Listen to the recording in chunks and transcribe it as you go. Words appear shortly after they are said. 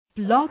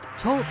Blog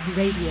Talk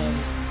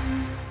Radio.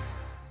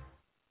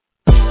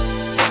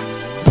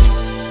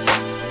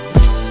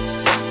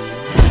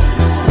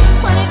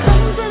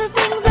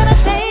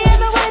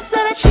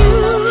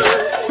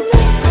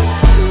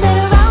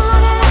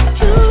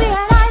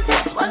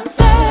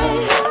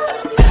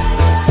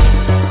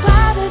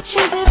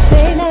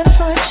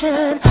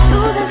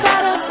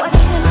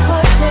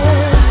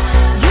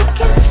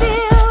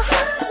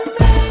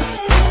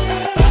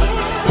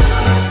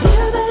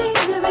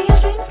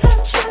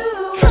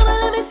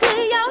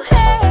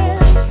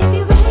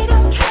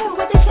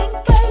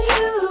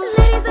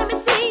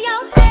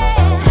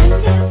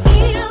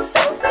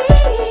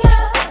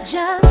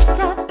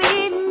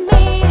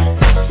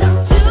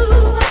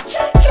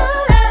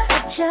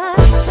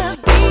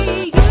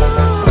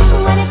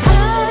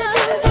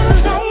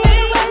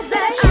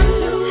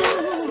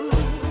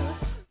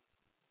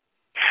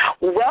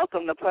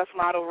 Welcome to Plus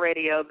Model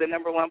Radio, the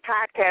number one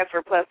podcast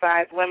for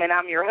plus-size women.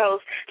 I'm your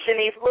host,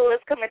 Shanice Lewis,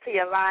 coming to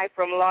you live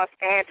from Los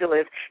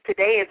Angeles.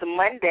 Today is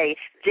Monday,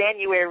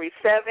 January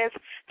 7th,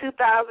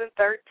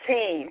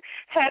 2013.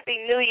 Happy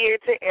New Year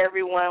to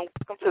everyone.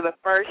 Welcome to the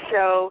first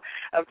show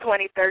of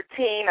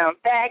 2013. I'm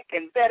back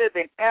and better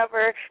than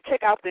ever.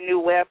 Check out the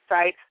new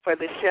website for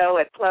the show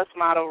at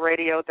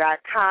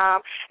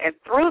plusmodelradio.com. And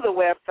through the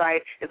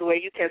website is where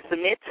you can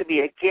submit to be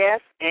a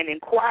guest and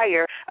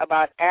inquire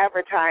about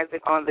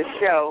advertising on the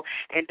show.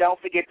 And don't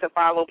forget to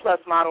follow Plus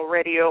Model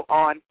Radio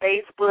on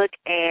Facebook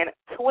and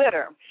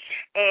Twitter.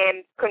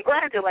 And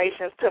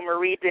congratulations to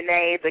Marie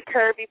Dene, the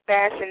curvy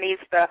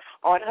fashionista,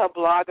 on her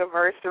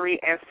blogiversary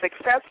and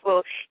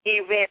successful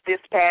event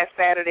this past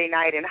Saturday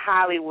night in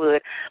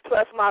Hollywood.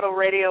 Plus Model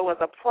Radio was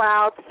a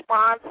proud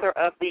sponsor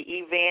of the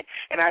event,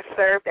 and I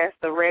served as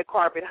the red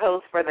carpet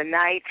host for the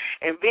night.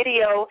 And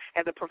video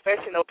and the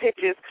professional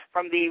pictures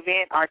from the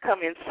event are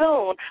coming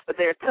soon, but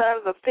there are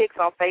tons of pics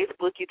on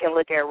Facebook you can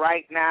look at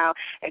right now.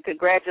 And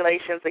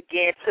congratulations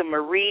again to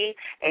Marie,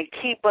 and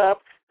keep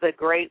up the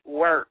great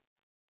work.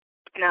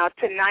 Now,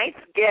 tonight's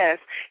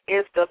guest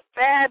is the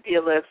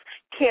fabulous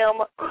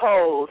Kim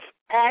Coles,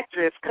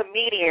 actress,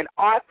 comedian,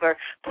 author,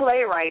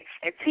 playwright,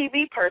 and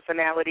TV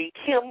personality.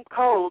 Kim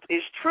Coles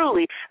is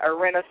truly a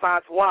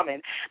Renaissance woman.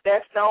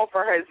 Best known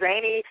for her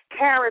zany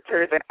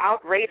characters and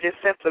outrageous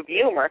sense of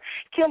humor,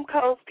 Kim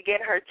Coles began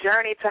her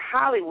journey to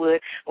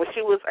Hollywood when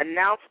she was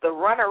announced the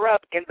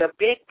runner-up in the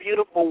Big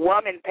Beautiful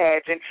Woman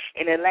pageant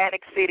in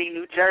Atlantic City,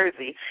 New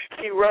Jersey.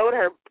 She rode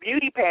her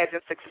beauty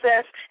pageant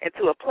success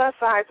into a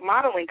plus-size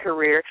modeling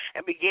career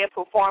and began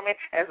performing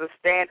as a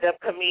stand-up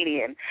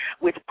comedian,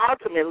 which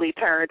ultimately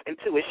turned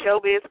into a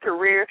showbiz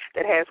career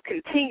that has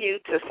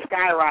continued to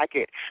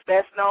skyrocket.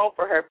 Best known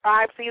for her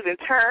 5-season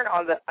turn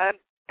on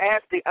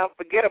as the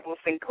unforgettable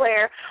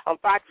Synclaire on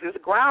Fox's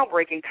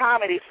groundbreaking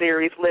comedy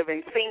series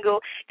Living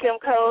Single, Kim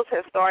Coles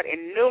has starred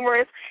in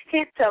numerous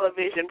hit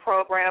television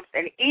programs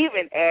and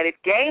even added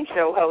game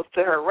show host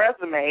to her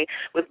resume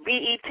with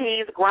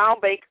BET's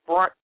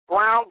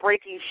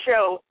groundbreaking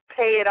show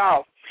Pay It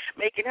Off,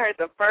 making her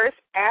the first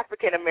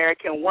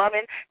African-American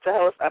woman to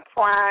host a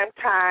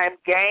prime-time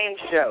game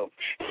show.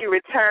 She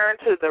returned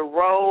to the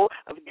role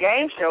of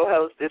game show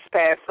host this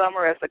past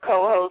summer as the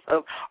co-host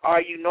of Are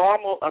You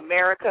Normal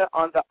America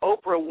on the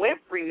Oprah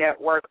Winfrey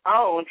Network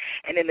OWN.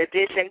 And in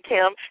addition,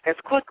 Kim has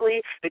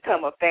quickly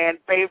become a fan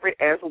favorite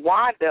as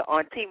Wanda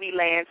on TV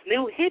Land's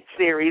new hit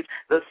series,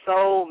 The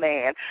Soul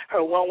Man.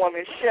 Her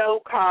one-woman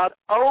show called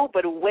Oh,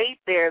 But Wait,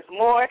 There's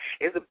More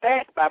is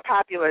backed by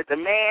popular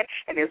demand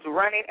and is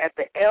running at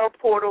the El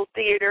Portal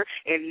Theater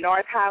in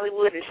North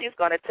Hollywood, and she's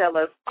going to tell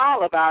us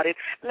all about it.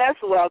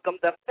 Let's welcome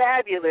the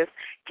fabulous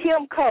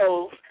Kim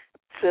Coles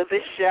to the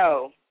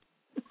show.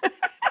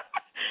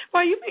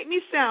 Well, you make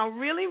me sound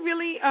really,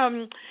 really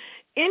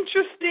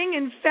interesting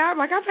and fab.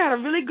 Like I've had a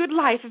really good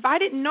life. If I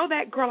didn't know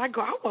that girl, I'd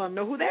go, I want to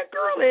know who that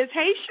girl is.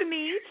 Hey,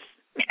 Shanice.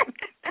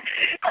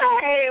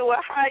 Hey,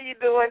 well, how you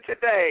doing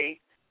today?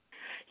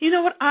 You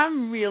know what?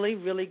 I'm really,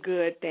 really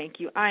good, thank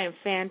you. I am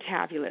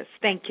fantabulous.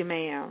 Thank you,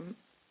 ma'am.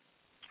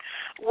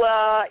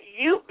 Well,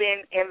 you've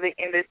been in the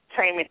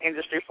entertainment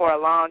industry for a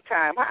long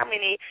time. How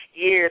many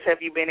years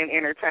have you been in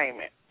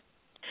entertainment?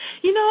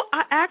 You know,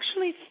 I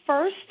actually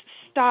first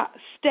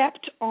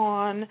stepped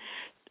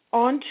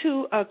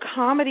onto a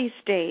comedy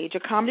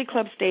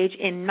club stage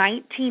in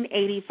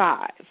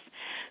 1985.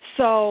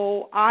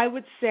 So I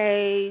would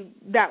say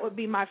that would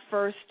be my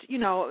first,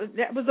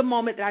 that was the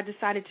moment that I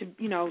decided to,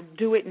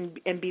 do it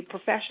and be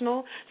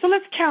professional. So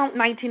let's count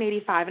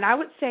 1985. And I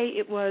would say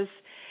it was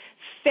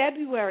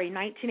February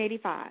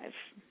 1985.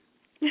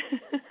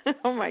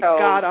 Oh, my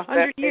God,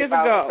 100 years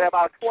ago.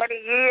 About 20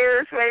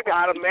 years, maybe.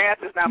 The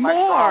math is not my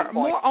strong point.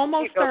 More,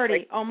 almost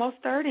 30.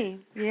 Almost 30,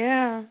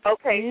 yeah.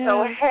 Okay, yeah.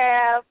 So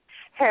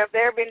have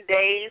there been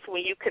days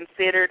when you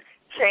considered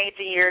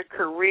changing your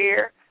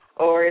career,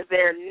 or is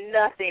there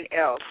nothing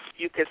else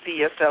you could see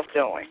yourself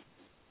doing?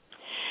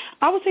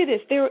 I would say this.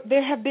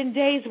 There have been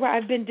days where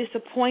I've been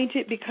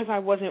disappointed because I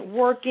wasn't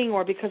working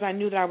or because I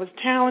knew that I was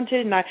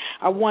talented and I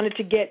wanted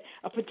to get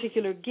a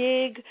particular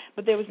gig,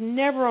 but there was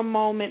never a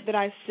moment that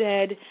I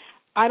said,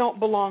 I don't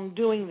belong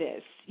doing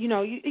this. You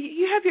know,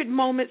 you have your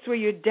moments where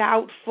you're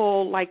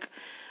doubtful, like,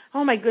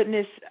 oh my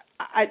goodness,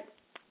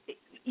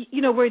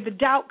 where the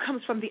doubt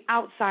comes from the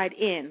outside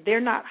in.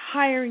 They're not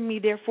hiring me,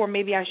 therefore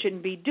maybe I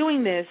shouldn't be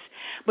doing this,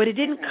 but it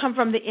didn't come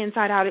from the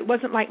inside out. It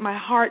wasn't like my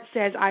heart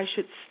says I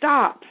should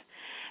stop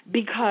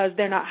because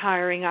they're not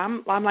hiring.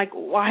 I'm like,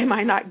 why am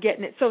I not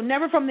getting it? So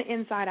never from the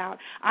inside out.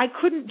 I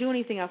couldn't do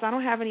anything else. I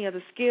don't have any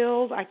other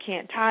skills. I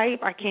can't type.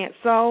 I can't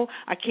sew.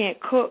 I can't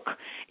cook.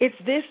 It's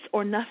this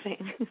or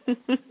nothing.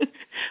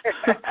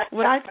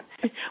 What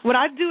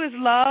I do is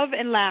love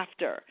and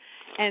laughter.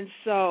 And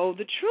so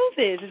the truth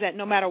is that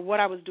no matter what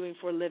I was doing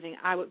for a living,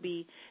 I would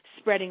be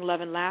spreading love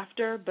and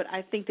laughter. But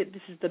I think that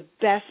this is the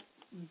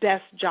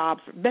best job,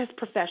 best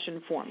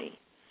profession for me.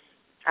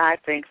 I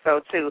think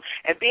so, too.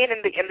 And being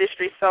in the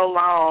industry so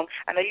long,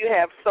 I know you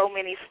have so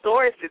many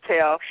stories to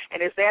tell.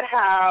 And is that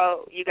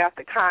how you got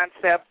the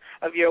concept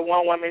of your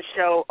one-woman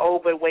show, Oh,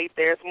 But Wait,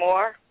 There's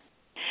More?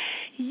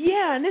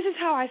 Yeah, and this is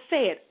how I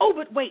say it. Oh,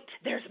 but wait,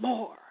 there's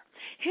more.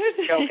 Here's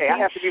the okay, I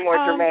have to be more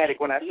dramatic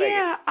when I say it.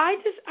 Yeah, I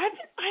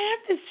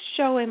have this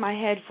show in my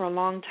head for a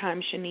long time,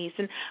 Shanice,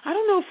 and I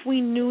don't know if we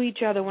knew each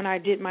other when I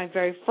did my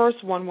very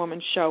first one-woman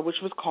show, which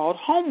was called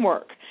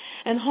Homework.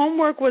 And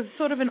Homework was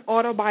sort of an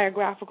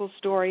autobiographical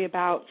story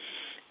about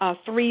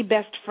 3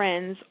 best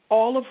friends,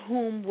 all of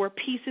whom were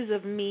pieces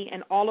of me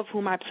and all of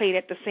whom I played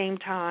at the same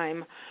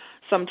time,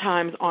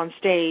 sometimes on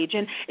stage.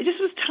 And it just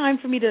was time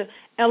for me to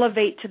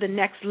elevate to the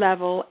next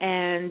level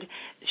and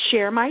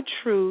share my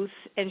truth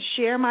and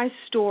share my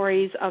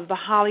stories of the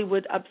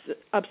Hollywood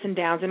ups and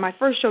downs. And my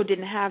first show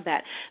didn't have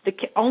that.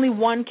 Only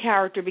one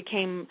character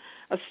became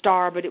a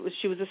star, but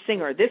she was a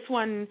singer. This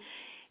one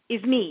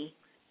is me.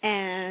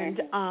 And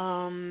it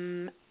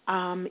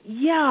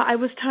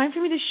was time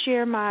for me to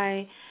share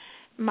my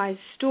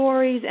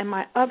stories and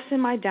my ups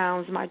and my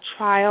downs, my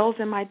trials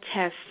and my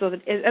tests, so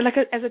that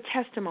as a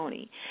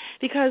testimony,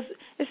 because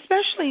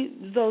especially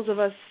those of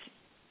us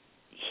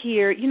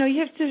here, you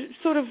have to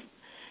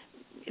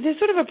there's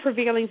sort of a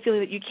prevailing feeling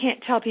that you can't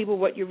tell people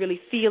what you're really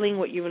feeling,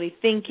 what you're really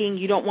thinking.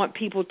 You don't want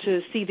people to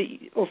see that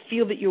or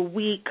feel that you're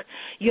weak.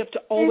 You have to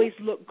always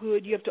look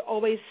good. You have to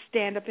always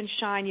stand up and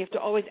shine. You have to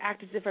always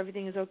act as if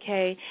everything is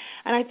okay.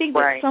 And I think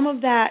that some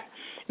of that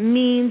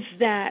means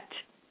that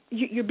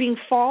you're being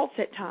false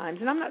at times.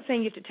 And I'm not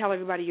saying you have to tell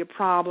everybody your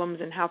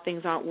problems and how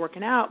things aren't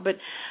working out, but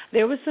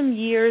there were some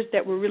years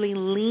that were really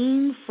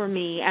lean for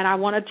me, and I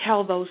want to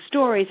tell those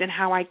stories and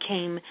how I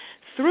came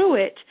through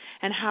it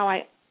and how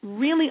I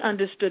really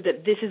understood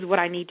that this is what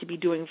I need to be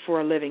doing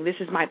for a living. This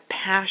is my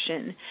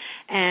passion.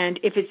 And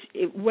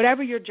if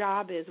whatever your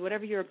job is,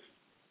 whatever your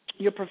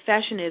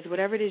profession is,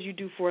 whatever it is you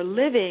do for a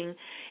living,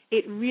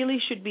 it really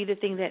should be the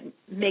thing that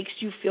makes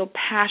you feel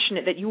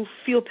passionate, that you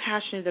feel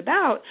passionate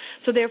about.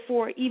 So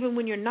therefore, even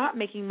when you're not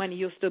making money,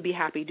 you'll still be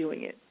happy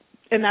doing it.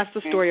 And that's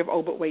the story of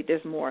Oh, But Wait,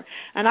 There's More.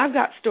 And I've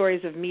got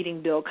stories of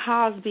meeting Bill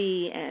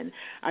Cosby, and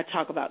I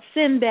talk about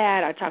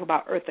Sinbad, I talk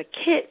about Eartha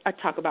Kitt, I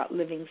talk about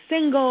living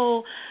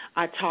single,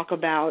 I talk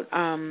about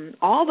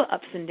all the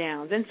ups and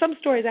downs. And some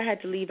stories I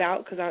had to leave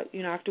out because I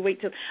have to wait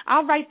till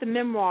I'll write the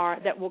memoir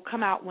that will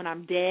come out when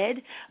I'm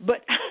dead. But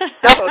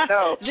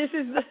no. This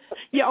is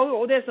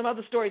there's some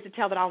other stories to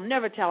tell that I'll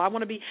never tell. I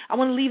want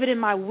to leave it in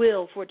my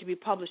will for it to be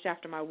published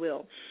after my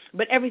will.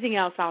 But everything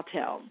else I'll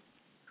tell.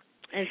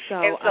 And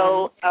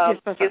so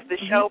is the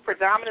show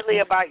predominantly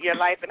about your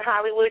life in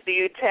Hollywood? Do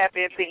you tap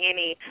into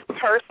any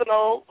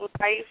personal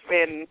life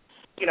and,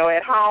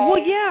 at home? Well,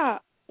 yeah.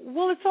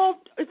 Well,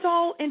 it's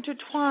all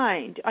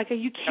intertwined. Like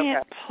you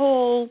can't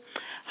pull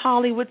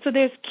Hollywood. So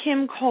there's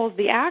Kim Cole's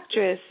the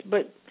actress,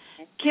 but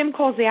Kim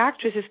Cole's the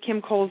actress is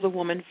Kim Cole's the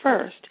woman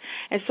first.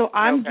 And so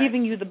I'm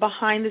giving you the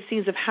behind the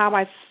scenes of how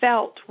I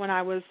felt when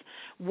I was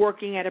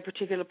working at a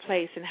particular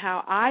place and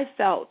how I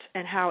felt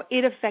and how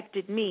it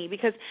affected me,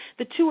 because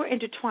the two are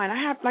intertwined. I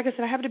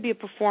have to be a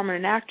performer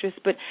and an actress,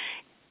 but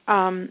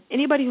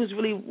anybody who's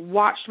really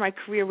watched my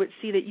career would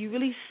see that you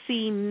really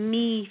see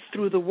me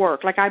through the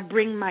work. Like I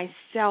bring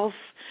myself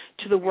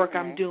to the work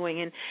I'm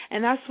doing,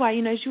 and that's why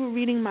as you were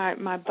reading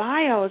my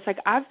bio, it's like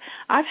I've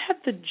had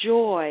the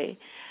joy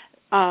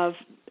of,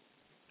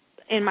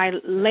 in my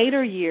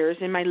later years,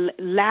 in my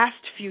last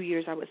few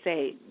years, I would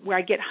say, where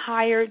I get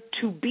hired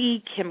to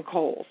be Kim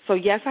Cole. So,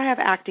 yes, I have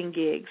acting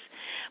gigs,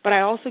 but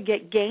I also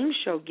get game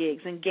show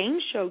gigs. And game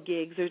show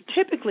gigs are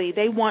typically,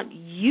 they want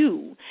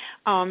you.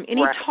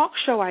 Any talk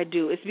show I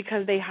do is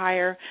because they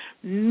hire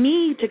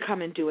me to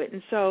come and do it.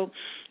 And so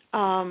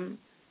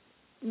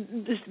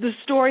the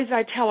stories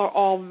I tell are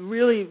all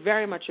really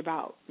very much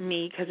about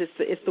me because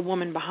it's the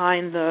woman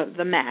behind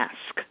the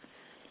mask.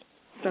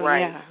 So,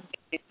 yeah.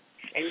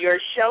 And your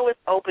show is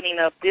opening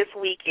up this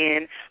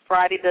weekend,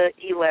 Friday the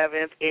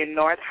 11th, in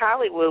North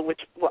Hollywood, which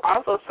will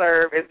also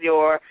serve as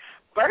your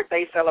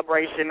birthday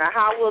celebration. Now,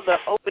 how will the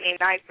opening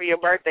night for your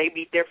birthday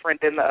be different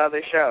than the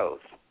other shows?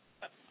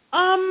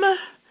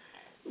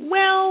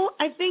 Well,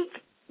 I think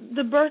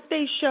the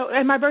birthday show,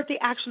 and my birthday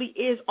actually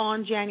is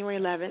on January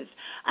 11th.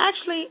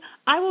 Actually,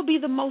 I will be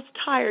the most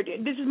tired.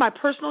 This is my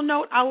personal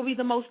note. I will be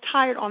the most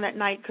tired on that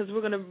night because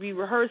we're going to be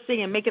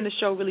rehearsing and making the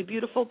show really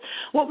beautiful.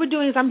 What we're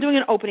doing is I'm doing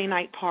an opening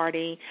night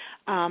party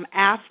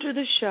after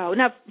the show.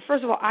 Now,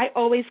 first of all, I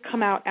always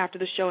come out after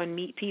the show and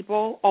meet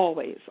people,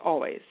 always.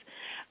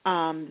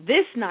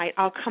 This night,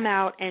 I'll come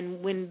out,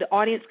 and when the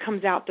audience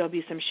comes out, there'll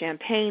be some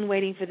champagne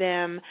waiting for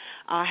them.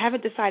 I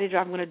haven't decided if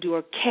I'm going to do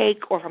a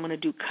cake or if I'm going to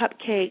do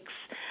cupcakes.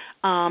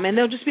 And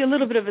there'll just be a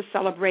little bit of a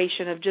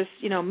celebration of just,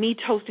 me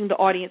toasting the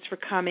audience for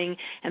coming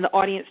and the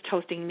audience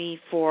toasting me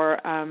for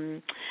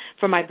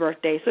my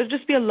birthday. So it'll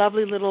just be a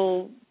lovely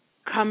little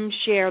come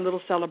share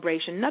little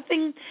celebration.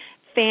 Nothing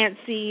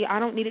fancy. I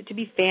don't need it to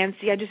be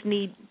fancy. I just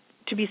need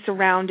to be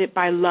surrounded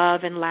by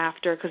love and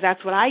laughter, because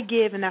that's what I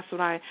give, and that's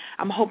what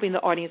I'm hoping the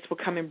audience will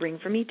come and bring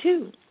for me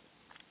too.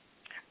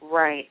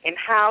 Right. And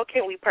how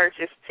can we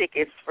purchase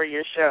tickets for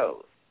your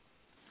shows?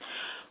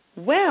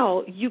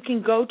 Well, you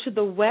can go to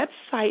the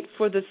website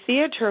for the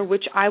theater,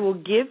 which I will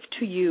give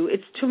to you.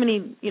 It's too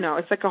many,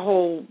 it's like a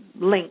whole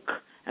link,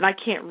 and I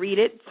can't read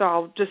it, so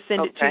I'll just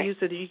send it to you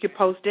so that you can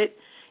post it.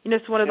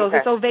 It's one of those,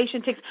 It's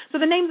Ovation tickets. So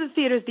the name of the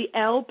theater is the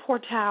El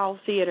Portal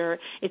Theater.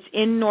 It's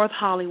in North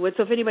Hollywood.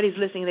 So if anybody's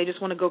listening, they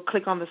just want to go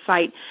click on the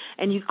site,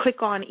 and you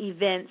click on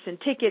events and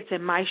tickets,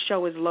 and my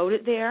show is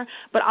loaded there.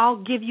 But I'll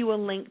give you a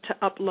link to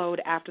upload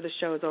after the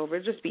show is over.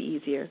 It'll just be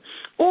easier.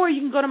 Or you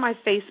can go to my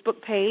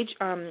Facebook page,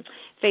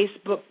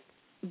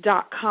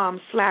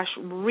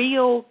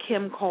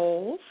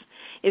 facebook.com/realkimcoles.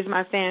 is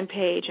my fan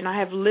page, and I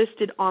have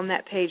listed on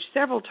that page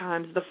several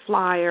times the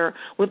flyer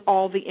with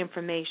all the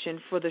information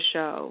for the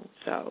show.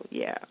 So,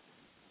 yeah.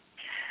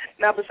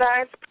 Now,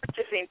 besides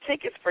purchasing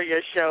tickets for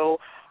your show,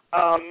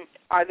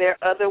 are there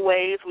other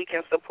ways we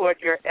can support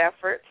your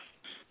efforts?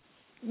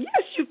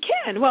 Yes, you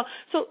can. Well,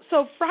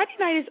 so Friday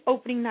night is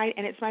opening night,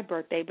 and it's my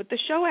birthday, but the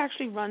show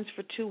actually runs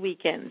for 2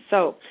 weekends.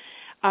 So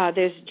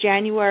there's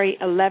January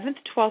 11th,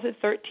 12th, and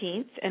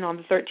 13th, and on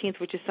the 13th,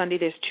 which is Sunday,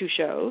 there's 2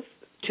 shows.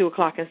 2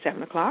 o'clock and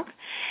 7 o'clock.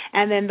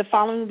 And then the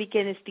following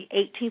weekend is the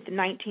 18th,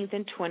 19th,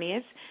 and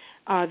 20th.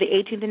 The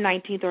 18th and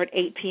 19th are at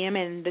 8 p.m.,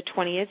 and the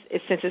 20th,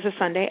 since it's a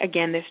Sunday,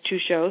 again, there's 2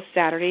 shows,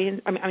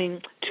 Saturday,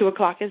 2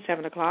 o'clock and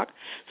 7 o'clock.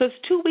 So it's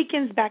 2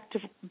 weekends back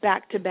to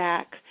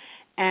back.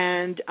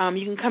 And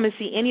you can come and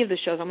see any of the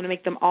shows. I'm going to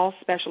make them all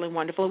special and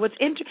wonderful. What's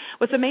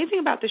amazing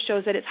about the show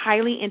is that it's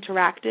highly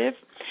interactive,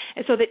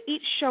 and so that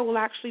each show will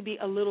actually be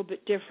a little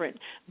bit different.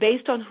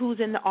 Based on who's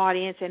in the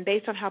audience and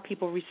based on how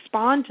people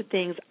respond to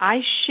things,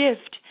 I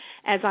shift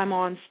as I'm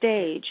on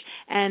stage,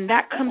 and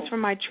that comes from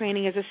my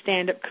training as a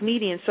stand-up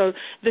comedian. So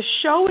the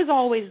show is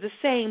always the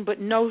same, but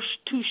no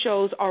 2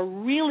 shows are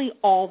really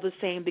all the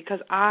same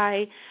because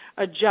I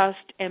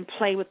adjust and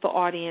play with the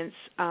audience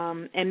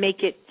and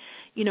make it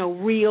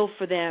real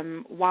for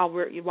them while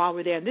we're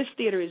there. And this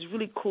theater is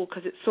really cool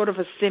because it's sort of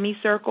a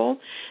semicircle,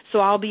 so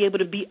I'll be able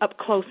to be up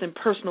close and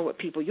personal with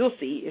people. You'll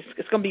see.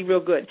 It's going to be real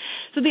good.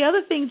 So the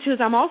other thing, too, is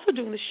I'm also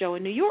doing the show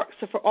in New York.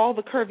 So for all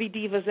the curvy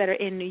divas that are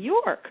in New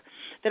York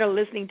that are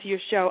listening to your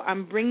show,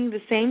 I'm bringing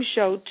the same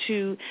show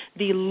to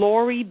the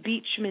Laurie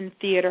Beachman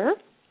Theater,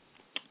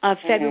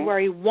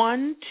 February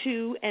 1,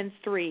 2, and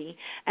 3.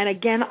 And,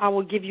 again, I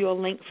will give you a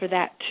link for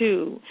that,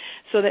 too,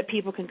 so that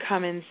people can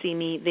come and see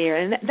me there.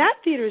 And that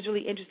theater is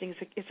really interesting.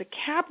 It's a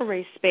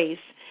cabaret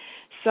space.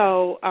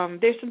 So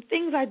there's some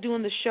things I do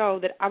in the show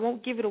that I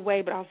won't give it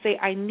away, but I'll say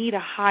I need a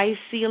high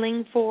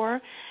ceiling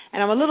for.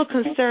 And I'm a little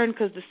concerned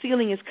because the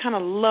ceiling is kind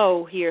of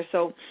low here.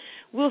 So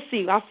we'll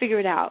see. I'll figure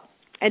it out.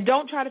 And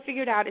don't try to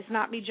figure it out. It's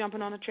not me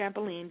jumping on a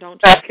trampoline. Don't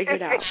try to figure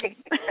it out.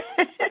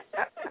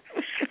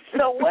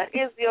 So what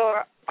is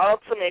your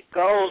ultimate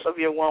goals of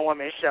your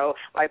one-woman show?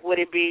 Like, would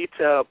it be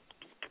to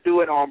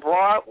do it on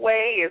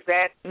Broadway? Is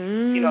that,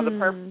 the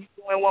purpose of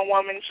doing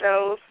one-woman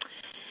shows?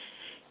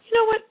 You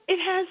know what? It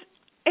has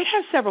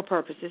several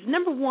purposes.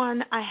 Number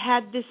one, I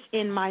had this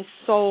in my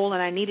soul,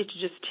 and I needed to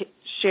just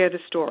share the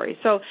story.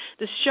 So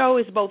the show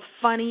is both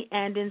funny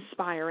and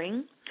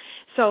inspiring.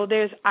 So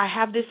I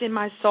have this in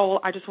my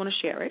soul. I just want to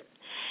share it.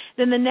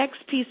 Then the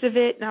next piece of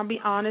it, and I'll be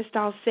honest,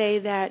 I'll say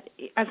that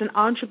as an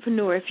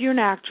entrepreneur, if you're an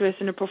actress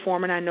and a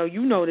performer, and I know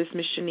you know this,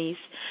 Miss Shanice,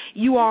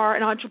 you are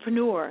an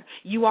entrepreneur.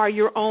 You are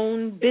your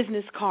own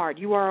business card.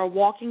 You are a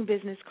walking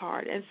business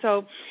card. And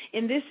so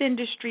in this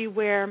industry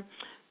where,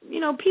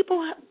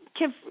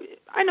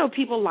 I know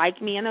people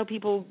like me. I know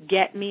people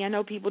get me. I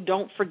know people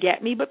don't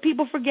forget me, but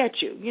people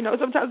forget you.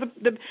 Sometimes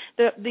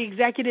the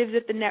executives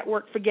at the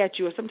network forget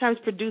you, or sometimes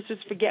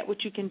producers forget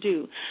what you can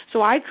do.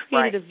 So I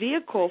created a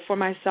vehicle for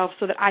myself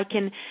so that I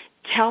can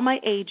tell my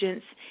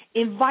agents,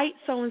 invite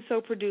so-and-so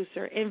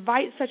producer,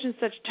 invite such and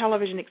such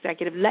television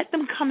executive, let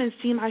them come and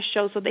see my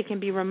show so they can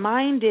be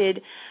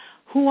reminded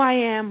who I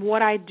am,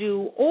 what I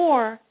do,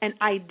 or an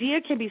idea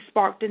can be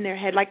sparked in their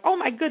head like, oh,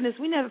 my goodness,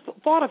 we never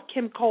thought of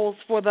Kim Coles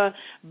for the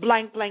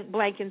blank, blank,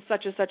 blank in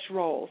such and such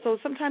role. So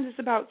sometimes it's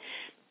about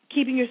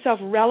keeping yourself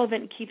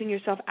relevant and keeping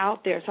yourself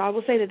out there. So I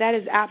will say that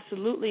is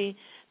absolutely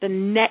the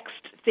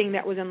next thing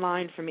that was in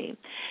line for me.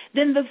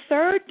 Then the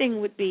third thing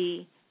would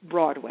be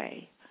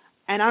Broadway.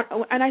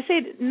 And I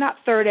say not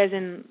third as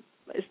in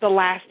it's the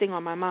last thing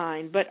on my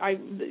mind, but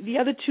the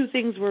other two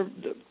things were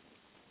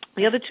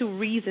the other two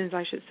reasons,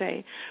 I should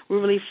say, were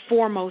really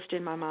foremost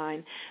in my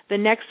mind. The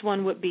next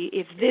one would be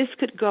if this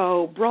could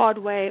go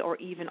Broadway or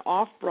even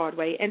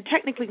off-Broadway, and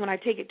technically when I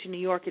take it to New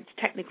York, it's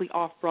technically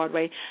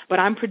off-Broadway, but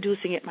I'm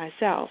producing it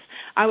myself.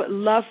 I would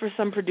love for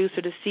some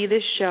producer to see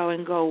this show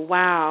and go,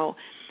 wow,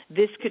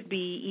 this could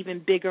be even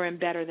bigger and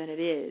better than it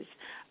is.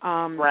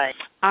 Right.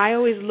 I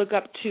always look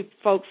up to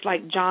folks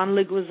like John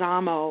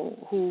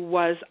Leguizamo, who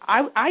was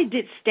I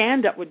did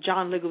stand up with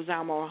John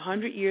Leguizamo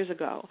 100 years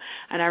ago,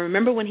 and I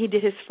remember when he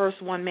did his first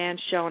one-man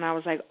show, and I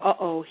was like,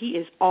 he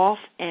is off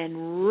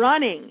and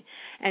running.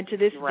 And to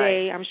this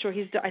day, I'm sure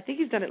I think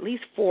he's done at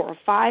least 4 or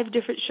 5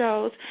 different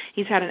shows.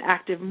 He's had an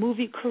active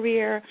movie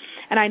career,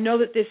 and I know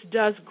that this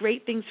does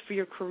great things for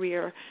your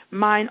career.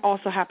 Mine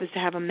also happens to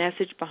have a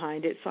message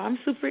behind it, so I'm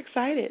super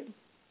excited.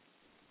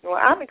 Well,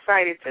 I'm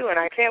excited, too, and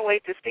I can't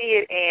wait to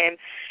see it. And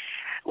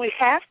we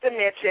have to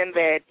mention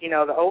that,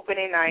 the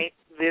opening night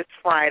this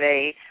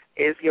Friday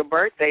is your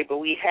birthday, but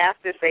we have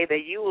to say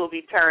that you will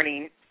be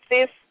turning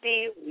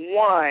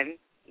 51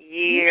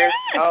 years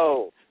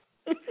old.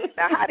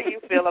 Now, how do you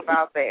feel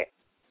about that?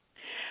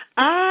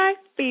 I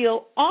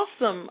feel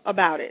awesome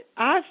about it.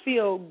 I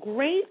feel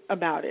great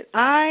about it.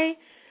 I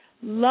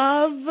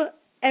love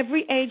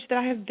every age that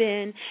I have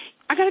been.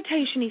 I got to tell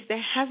you, Shanice,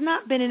 there has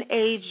not been an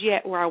age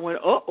yet where I went,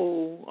 I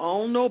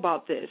don't know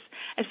about this.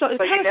 And so it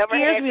kind of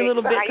scares me a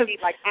little bit.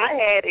 Like I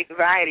had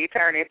anxiety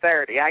turning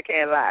 30. I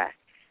can't lie.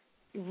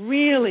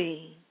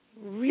 Really?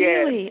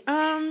 Really?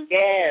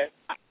 Yes.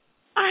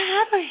 I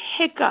have a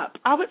hiccup.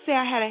 I would say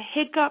I had a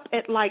hiccup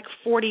at like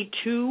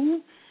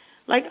 42.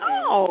 Like,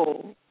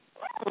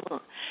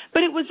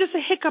 But it was just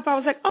a hiccup. I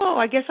was like,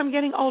 I guess I'm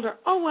getting older.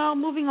 Oh, well,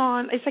 moving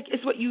on. It's like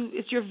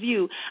it's your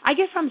view. I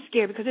guess I'm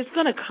scared because it's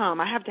going to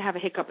come. I have to have a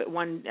hiccup at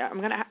one. I'm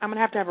going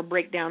to have a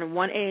breakdown in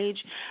one age.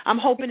 I'm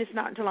hoping it's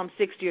not until I'm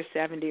 60 or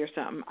 70 or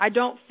something. I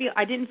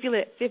didn't feel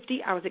it at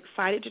 50. I was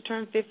excited to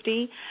turn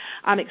 50.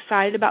 I'm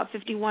excited about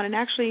 51, and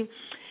actually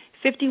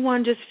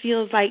 51 just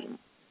feels like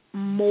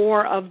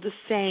more of the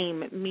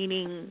same,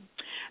 meaning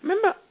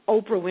remember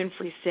Oprah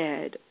Winfrey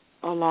said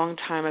a long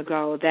time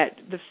ago that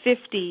the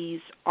 50s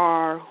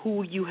are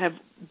who you have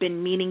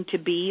been meaning to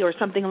be or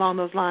something along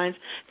those lines.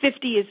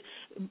 50 is,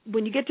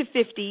 when you get to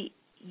 50,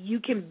 you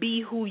can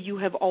be who you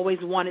have always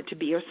wanted to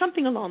be or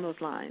something along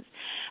those lines.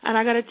 And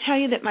I got to tell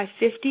you that my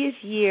 50th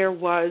year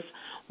was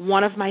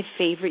one of my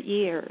favorite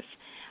years.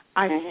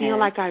 I feel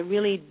like I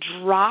really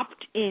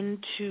dropped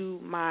into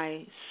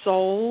my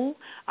soul.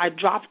 I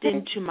dropped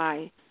into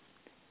my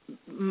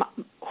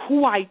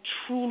who I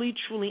truly,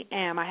 truly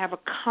am. I have a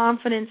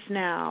confidence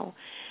now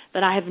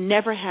that I have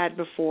never had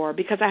before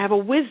because I have a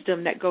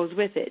wisdom that goes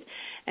with it.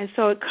 And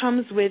so it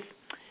comes with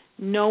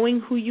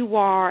knowing who you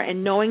are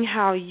and knowing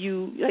how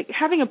you, like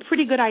having a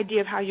pretty good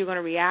idea of how you're going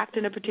to react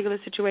in a particular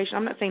situation.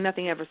 I'm not saying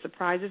nothing ever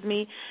surprises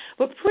me,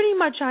 but pretty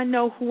much I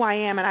know who I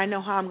am and I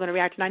know how I'm going to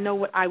react and I know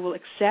what I will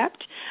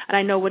accept and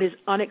I know what is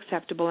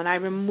unacceptable, and I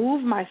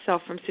remove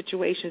myself from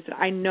situations that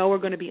I know are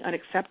going to be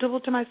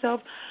unacceptable to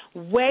myself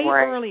way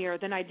earlier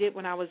than I did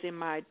when I was in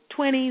my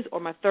 20s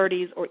or my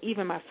 30s or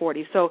even my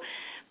 40s. So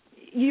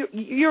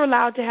you're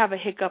allowed to have a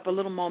hiccup, a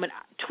little moment.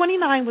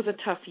 29 was a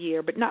tough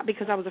year, but not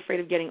because I was afraid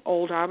of getting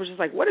older. I was just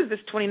like, what is this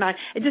 29?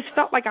 It just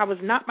felt like I was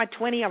not my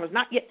 20. I was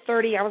not yet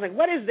 30. I was like,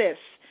 what is this?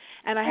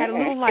 And I had a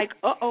little like,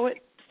 at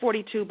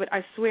 42, but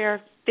I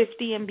swear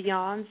 50 and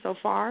beyond so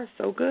far,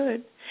 so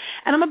good.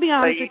 And I'm going to be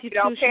honest with you, too.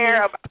 So you don't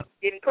care about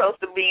getting close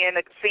to being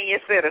a senior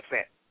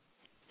citizen?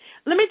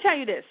 Let me tell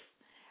you this.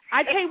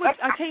 I'll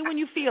tell you when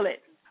you feel it.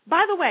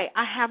 By the way,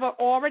 I have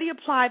already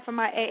applied for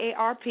my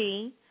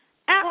AARP.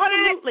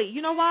 Absolutely.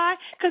 You know why?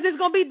 Because there's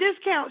going to be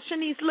discounts,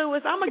 Shanice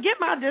Lewis. I'm going to get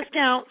my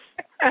discounts.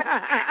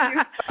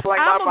 Like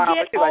my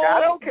mama, she's like, I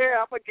don't care.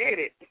 I'm going to get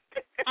it.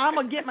 I'm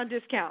going to get my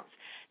discounts.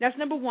 That's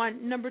number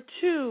one. Number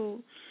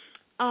two,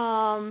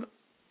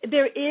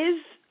 there is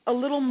a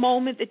little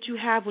moment that you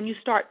have when you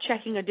start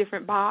checking a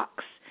different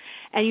box.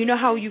 And you know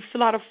how you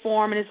fill out a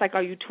form, and it's like,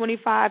 are you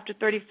 25 to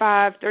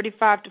 35,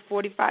 35 to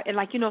 45? And,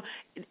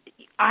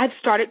 I've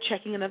started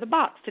checking another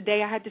box.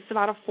 Today I had to fill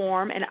out a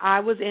form, and I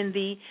was in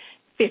the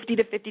 50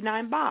 to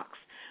 59 box.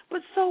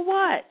 But so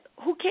what?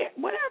 Who cares?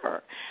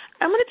 Whatever.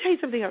 I'm going to tell you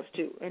something else,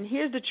 too, and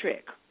here's the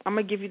trick. I'm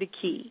going to give you the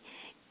key.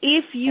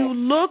 If you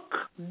look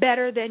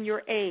better than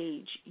your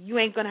age, you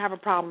ain't going to have a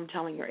problem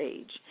telling your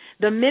age.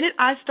 The minute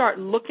I start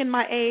looking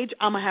my age,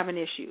 I'm going to have an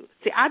issue.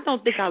 See, I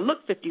don't think I look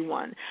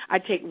 51. I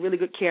take really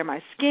good care of my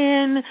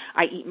skin.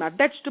 I eat my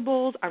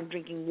vegetables. I'm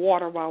drinking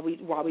water while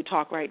we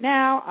talk right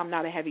now. I'm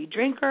not a heavy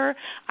drinker.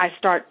 I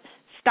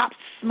stopped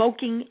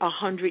smoking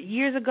 100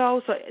 years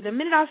ago. So the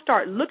minute I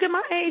start looking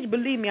my age,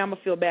 believe me, I'm going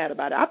to feel bad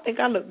about it. I think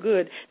I look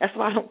good. That's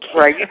why I don't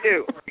care. Right, you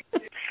do.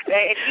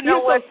 And you know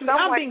what?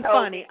 I'm being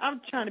funny. I'm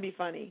trying to be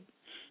funny.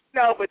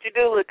 No, but you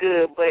do look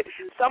good. But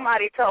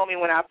somebody told me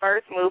when I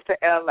first moved to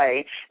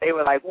L.A., they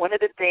were like, one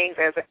of the things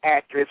as an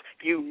actress,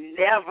 you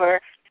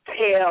never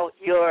tell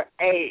your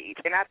age.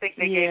 And I think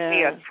they gave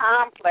me a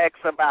complex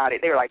about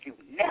it. They were like, you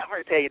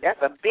never tell you.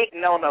 That's a big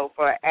no-no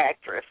for an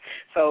actress.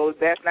 So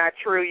that's not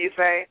true, you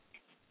say?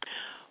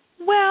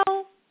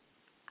 Well,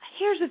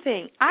 here's the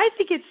thing. I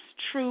think it's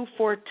true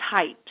for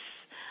types.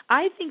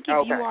 I think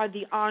if you are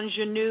the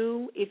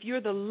ingenue, if you're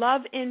the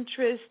love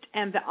interest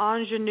and the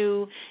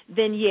ingenue,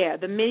 then yeah,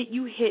 the minute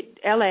you hit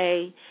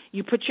L.A.,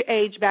 you put your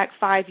age back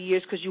 5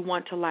 years because you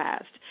want to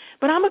last.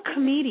 But I'm a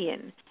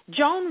comedian.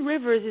 Joan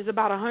Rivers is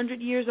about 100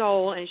 years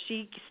old, and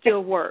she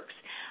still works.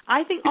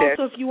 I think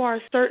also if you are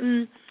a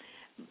certain,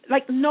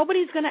 like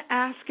nobody's going to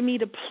ask me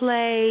to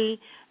play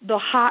the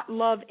hot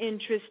love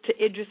interest to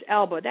Idris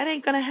Elba. That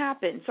ain't going to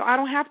happen. So I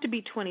don't have to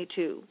be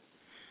 22.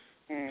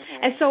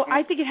 And so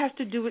I think it has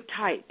to do with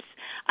types.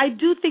 I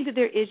do think that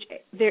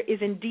there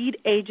is indeed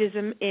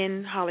ageism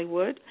in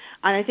Hollywood,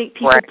 and I think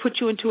people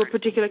put you into a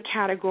particular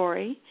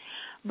category.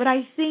 But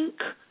I think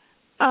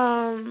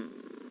I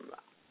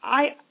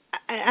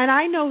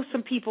know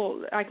some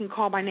people I can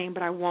call by name,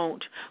 but I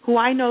won't, who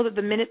I know that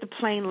the minute the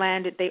plane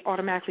landed, they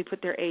automatically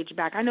put their age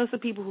back. I know some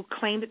people who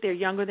claim that they're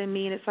younger than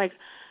me, and it's like,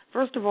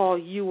 first of all,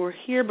 you were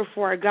here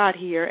before I got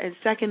here, and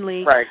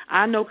secondly,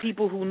 I know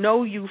people who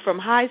know you from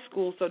high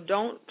school, so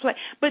don't play.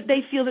 But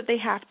they feel that they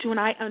have to, and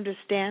I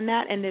understand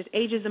that, and there's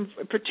ageism,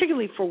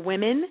 particularly for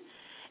women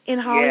in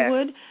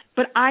Hollywood,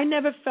 but I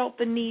never felt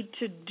the need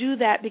to do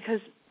that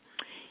because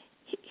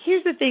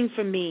here's the thing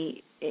for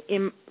me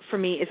is,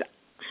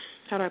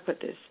 how do I put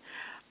this?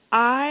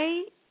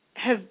 I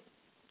have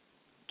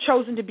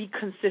chosen to be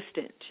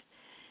consistent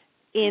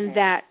in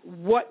that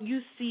what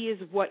you see is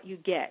what you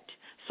get.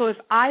 So if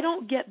I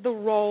don't get the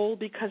role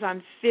because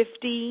I'm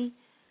 50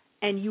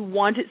 and you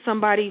wanted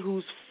somebody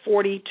who's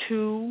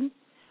 42,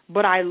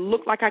 but I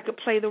look like I could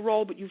play the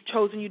role, but you've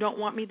chosen you don't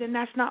want me, then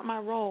that's not my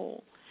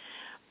role.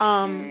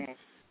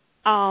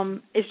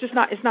 It's just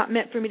not. It's not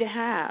meant for me to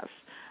have.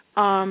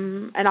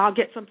 And I'll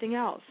get something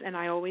else, and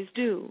I always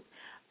do.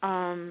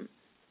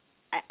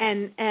 And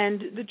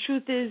the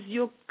truth is,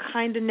 you'll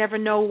kind of never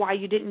know why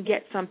you didn't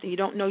get something. You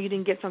don't know you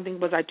didn't get something.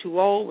 Was I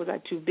too old? Was I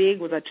too big?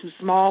 Was I too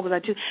small? Was I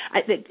too?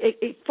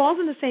 It falls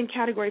in the same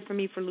category for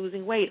me for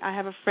losing weight. I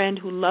have a friend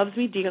who loves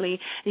me dearly,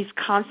 and he's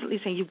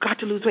constantly saying, "You've got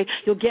to lose weight.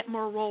 You'll get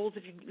more roles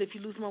if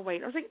you lose more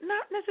weight." I was like,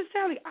 "Not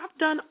necessarily. I've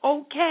done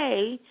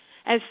okay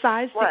as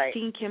size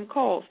 16 Kim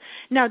Coles.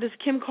 Now, does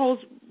Kim Coles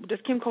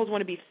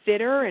want to be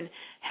fitter and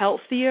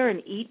healthier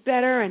and eat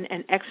better and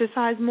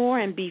exercise more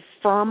and be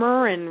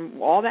firmer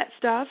and all that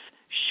stuff?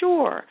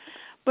 Sure.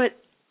 But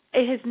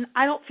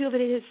I don't feel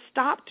that it has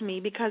stopped me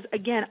because,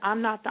 again,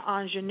 I'm not the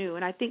ingenue.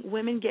 And I think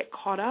women get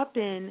caught up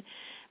in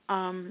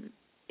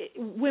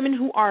women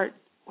who I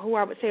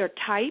would say are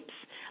types.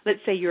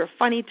 Let's say you're a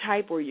funny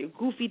type or you're a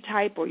goofy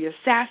type or you're a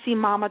sassy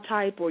mama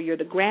type or you're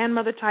the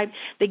grandmother type.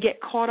 They get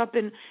caught up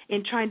in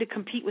trying to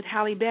compete with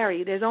Halle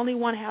Berry. There's only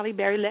one Halle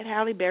Berry. Let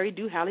Halle Berry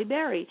do Halle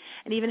Berry.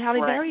 And even Halle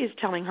Berry is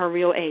telling her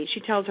real age. She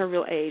tells her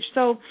real age.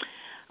 So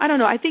I don't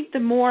know. I think the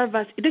more of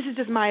us, this is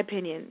just my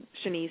opinion,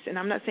 Shanice, and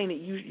I'm not saying that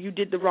you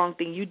did the wrong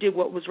thing. You did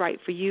what was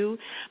right for you.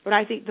 But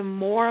I think the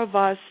more of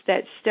us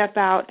that step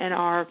out and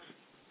are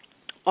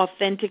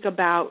authentic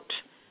about,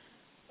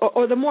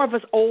 or the more of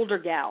us older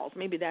gals,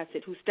 maybe that's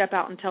it, who step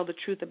out and tell the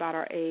truth about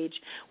our age,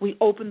 we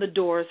open the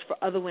doors for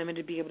other women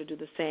to be able to do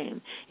the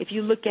same. If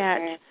you look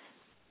at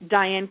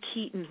Diane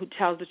Keaton, who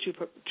tells the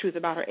truth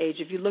about her age,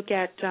 if you look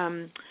at,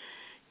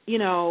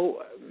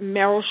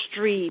 Meryl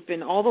Streep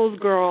and all those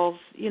girls,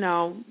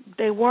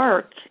 they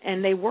work,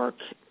 and they work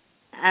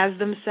as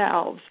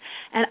themselves.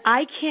 And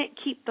I can't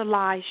keep the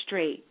lie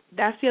straight.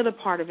 That's the other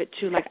part of it,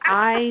 too. Like,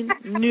 I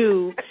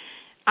knew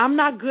I'm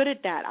not good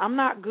at that. I'm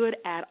not good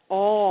at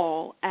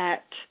all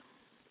at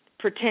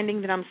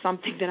pretending that I'm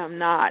something that I'm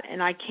not.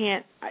 And I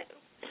can't.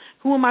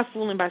 Who am I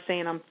fooling by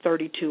saying I'm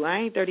 32? I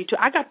ain't 32.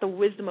 I got the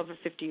wisdom of a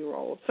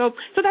 50-year-old. So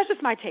that's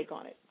just my take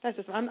on it.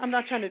 I'm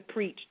not trying to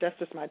preach. That's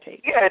just my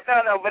take. Yeah,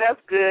 no, but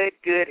that's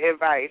good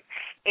advice.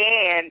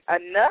 And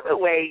another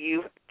way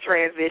you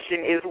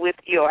transition is with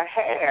your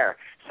hair.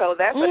 So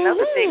that's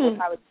another thing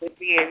about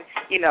being,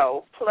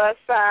 plus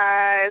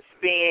size,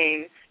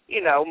 being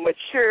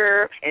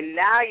mature, and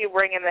now you're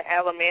bringing the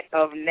element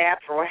of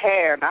natural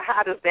hair. Now,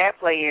 how does that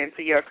play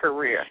into your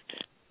career?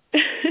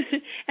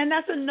 And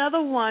that's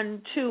another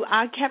one, too.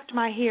 I kept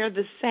my hair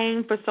the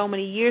same for so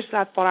many years, so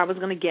I thought I was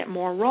going to get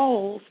more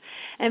roles.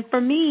 And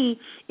for me,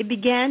 it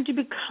began to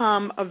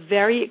become a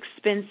very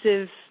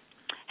expensive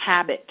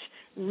habit,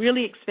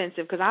 really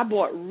expensive, because I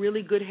bought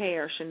really good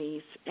hair,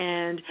 Shanice,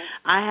 and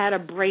I had a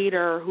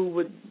braider who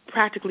would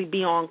practically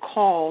be on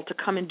call to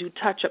come and do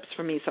touch-ups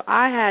for me. So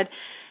I had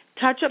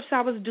touch-ups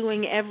I was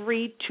doing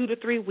every 2 to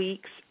 3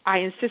 weeks. I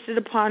insisted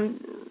upon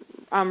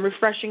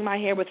refreshing my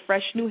hair with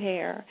fresh new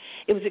hair.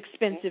 It was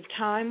expensive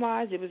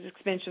time-wise. It was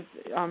expensive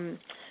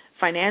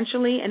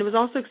financially, and it was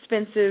also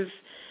expensive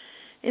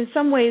in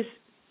some ways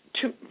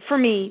for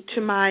me,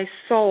 to my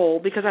soul,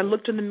 because I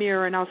looked in the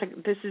mirror and I was like,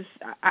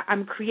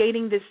 I'm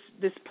creating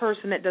this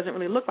person that doesn't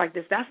really look like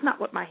this. That's not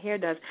what my hair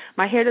does.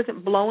 My hair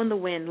doesn't blow in the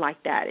wind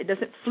like that. It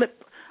doesn't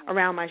flip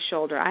around my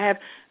shoulder. I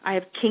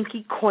have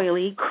kinky,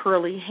 coily,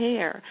 curly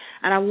hair,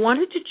 and I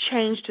wanted to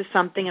change to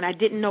something, and I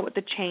didn't know what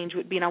the change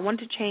would be, and I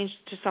wanted to change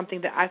to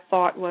something that I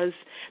thought was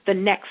the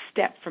next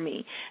step for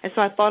me. And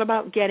so I thought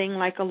about getting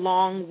like a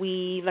long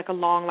weave, like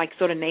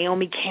sort of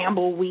Naomi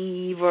Campbell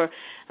weave, and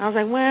I was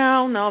like,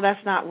 well, no,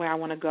 that's not where I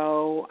want to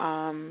go.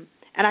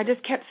 And I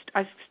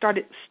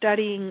started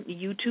studying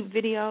YouTube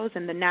videos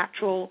and the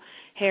natural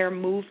hair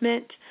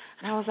movement.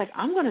 And I was like,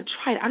 I'm going to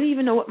try it. I don't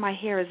even know what my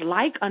hair is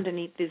like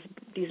underneath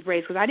these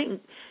braids because I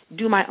didn't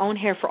do my own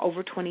hair for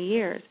over 20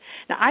 years.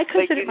 Now, I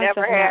consider myself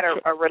natural.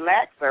 But you never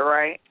had a relaxer,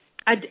 right?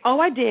 I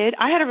did.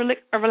 I had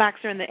a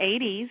relaxer in the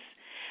 80s,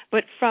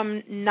 but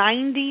from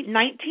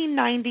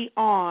 1990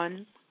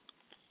 on,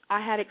 I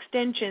had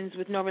extensions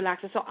with no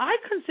relaxer. So I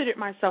considered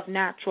myself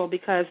natural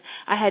because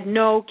I had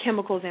no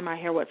chemicals in my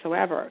hair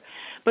whatsoever.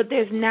 But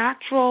there's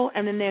natural,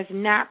 and then there's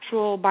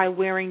natural by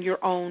wearing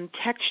your own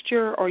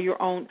texture or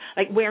your own,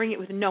 like wearing it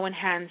with no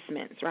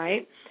enhancements,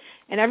 right?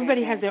 And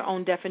everybody has their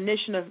own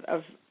definition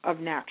of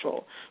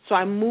natural. So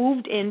I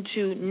moved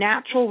into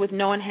natural with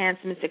no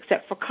enhancements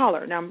except for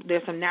color. Now,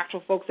 there's some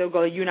natural folks that will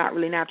go, you're not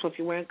really natural if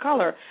you're wearing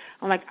color.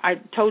 I'm like,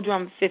 I told you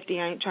I'm 50.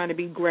 I ain't trying to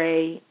be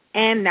gray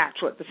and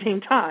natural at the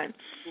same time.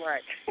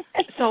 Right.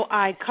 So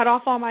I cut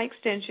off all my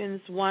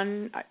extensions,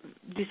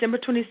 December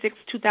 26,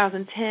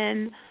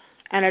 2010,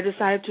 and I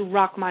decided to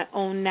rock my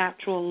own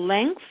natural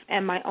length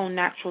and my own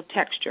natural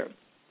texture.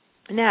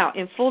 Now,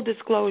 in full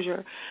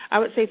disclosure, I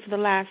would say for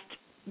the last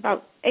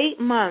about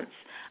 8 months,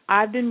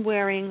 I've been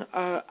wearing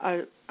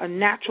a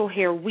natural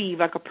hair weave,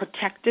 like a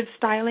protective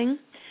styling,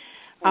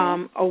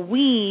 a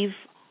weave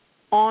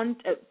on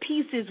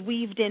pieces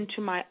weaved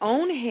into my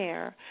own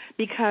hair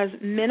because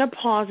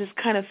menopause is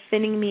kind of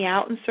thinning me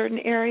out in certain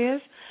areas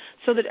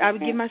so that I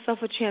would give myself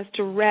a chance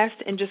to rest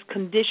and just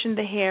condition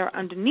the hair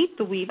underneath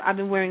the weave. I've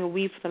been wearing a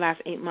weave for the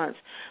last 8 months,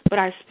 but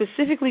I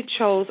specifically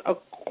chose a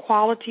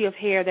quality of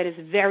hair that is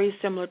very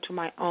similar to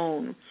my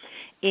own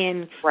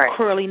in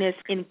curliness,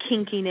 in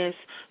kinkiness,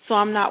 so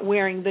I'm not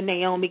wearing the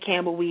Naomi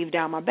Campbell weave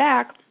down my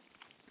back.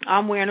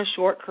 I'm wearing a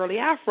short curly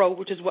afro,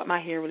 which is what my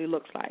hair really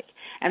looks like.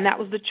 And that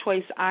was the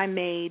choice I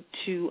made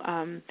to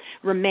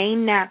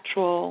remain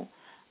natural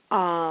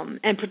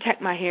and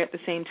protect my hair at the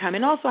same time.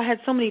 And also I had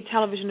so many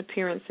television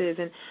appearances,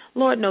 and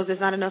Lord knows there's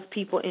not enough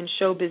people in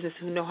show business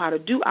who know how to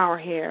do our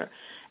hair.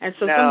 And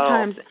so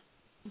sometimes,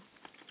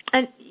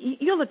 and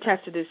you'll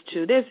attest to this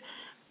too,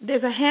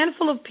 there's a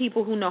handful of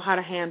people who know how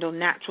to handle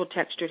natural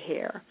textured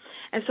hair.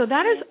 And so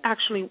that is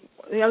actually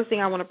the other thing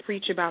I want to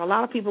preach about. A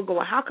lot of people go,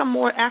 well, how come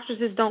more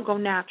actresses don't go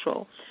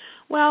natural?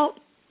 Well,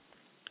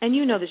 and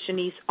you know this,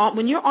 Shanice,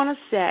 when you're on a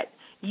set,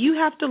 you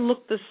have to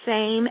look the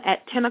same at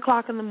 10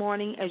 o'clock in the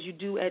morning as you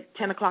do at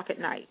 10 o'clock at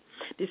night.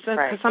 Because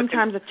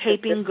sometimes a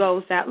taping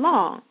goes that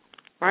long,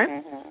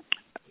 right?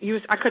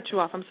 I cut you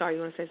off. I'm sorry.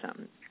 You want to say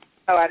something?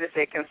 Oh, I just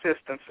said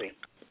consistency.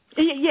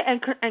 Yeah,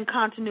 and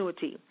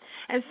continuity.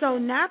 And so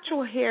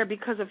natural hair,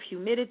 because of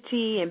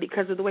humidity and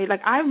because of the way,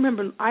 like I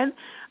remember I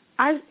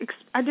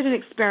did an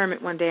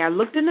experiment one day. I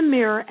looked in the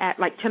mirror at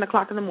like 10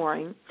 o'clock in the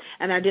morning,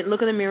 and I didn't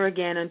look in the mirror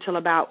again until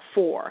about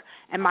 4.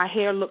 And my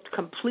hair looked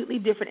completely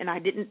different, and I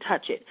didn't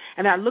touch it.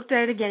 And I looked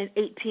at it again at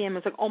 8 p.m.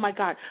 It's like, oh, my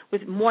God,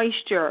 with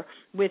moisture,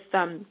 with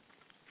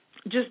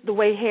just the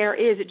way hair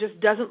is, it just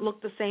doesn't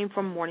look the same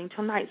from morning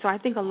till night. So I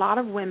think a lot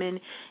of women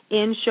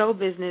in show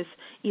business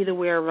either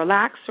wear a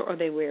relaxer or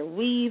they wear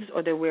weaves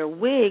or they wear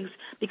wigs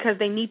because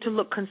they need to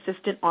look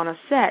consistent on a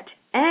set,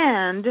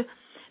 and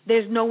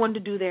there's no one to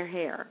do their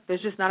hair.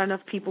 There's just not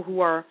enough people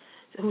who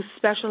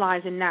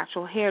specialize in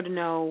natural hair to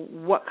know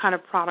what kind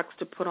of products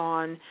to put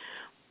on,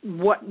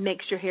 what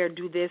makes your hair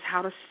do this,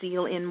 how to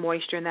seal in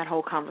moisture, and that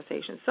whole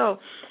conversation. So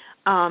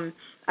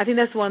I think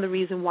that's one of the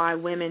reasons why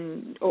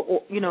women,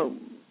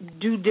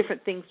 do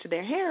different things to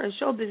their hair in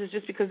show business,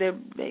 just because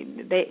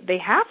they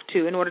have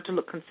to in order to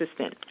look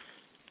consistent.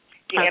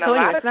 Yeah, and a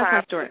lot of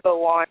times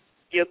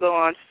you'll go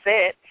on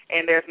set,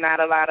 and there's not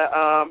a lot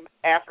of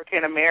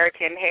African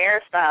American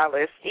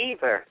hairstylists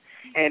either.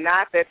 And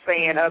not that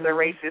saying other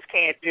races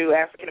can't do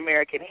African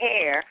American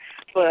hair,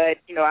 but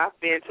I've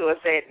been to a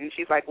set, and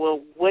she's like,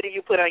 "Well, what do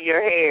you put on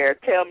your hair?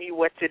 Tell me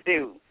what to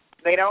do."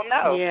 They don't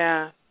know.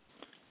 Yeah.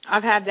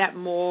 I've had that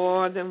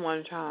more than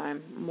one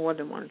time.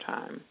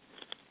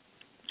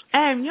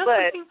 And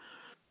something,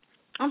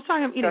 I'm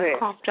sorry, I'm eating a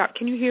cough drop.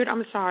 Can you hear it?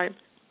 I'm sorry.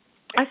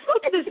 I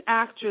spoke to this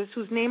actress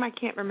whose name I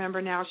can't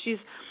remember now. She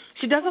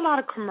does a lot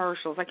of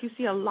commercials. Like you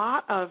see a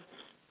lot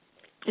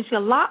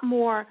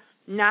more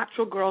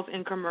natural girls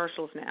in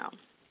commercials now.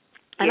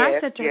 And I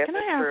said to her, can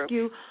I ask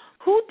you,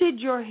 who did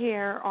your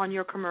hair on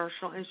your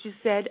commercial? And she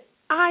said,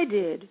 I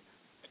did.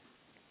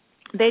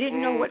 They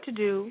didn't know what to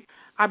do.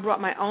 I brought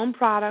my own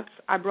products.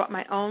 I brought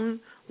my own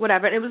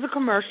whatever. It was a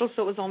commercial,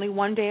 so it was only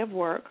one day of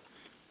work.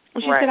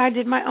 And she said, I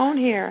did my own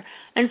hair.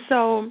 And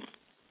so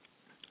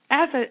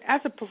as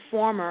a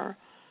performer,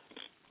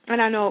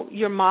 and I know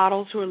your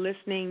models who are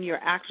listening, your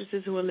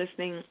actresses who are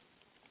listening,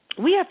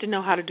 we have to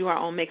know how to do our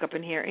own makeup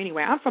and hair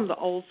anyway. I'm from the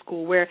old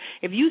school where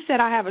if you said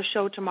I have a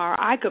show tomorrow,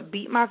 I could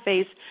beat my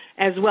face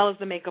as well as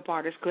the makeup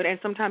artist could, and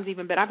sometimes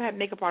even better. I've had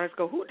makeup artists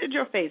go, who did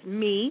your face?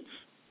 Me.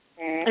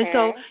 Mm-hmm. And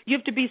so you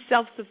have to be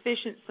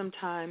self-sufficient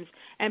sometimes,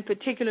 and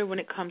particularly when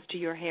it comes to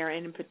your hair,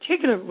 and in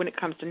particular when it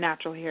comes to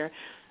natural hair,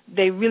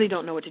 they really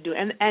don't know what to do.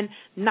 And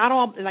not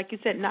all, like you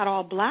said, not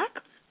all black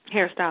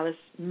hairstylists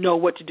know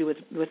what to do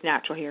with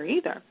natural hair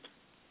either.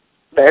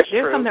 There's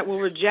true. Some that will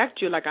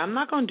reject you, like, I'm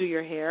not going to do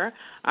your hair.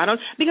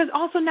 Because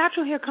also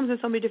natural hair comes in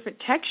so many different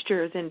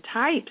textures and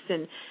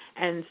types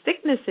and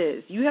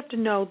thicknesses. You have to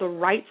know the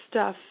right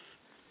stuff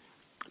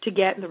to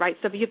get and the right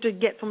stuff. You have to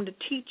get someone to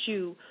teach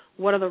you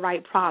what are the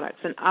right products.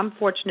 And I'm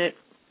fortunate,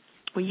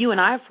 well, you and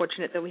I are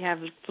fortunate that we have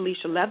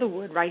Felicia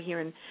Leatherwood right here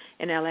in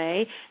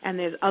L.A., and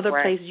there's other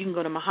places. You can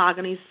go to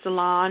Mahogany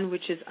Salon,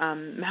 which is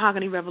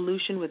Mahogany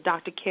Revolution with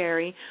Dr.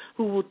 Carey,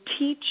 who will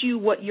teach you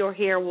what your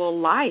hair will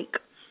like.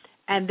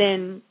 And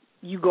then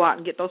you go out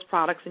and get those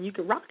products and you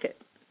can rock it.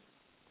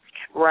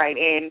 Right.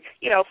 And,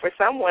 for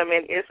some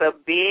women, it's a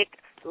big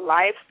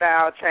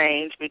lifestyle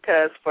change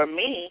because for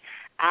me,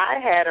 I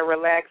had a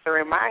relaxer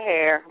in my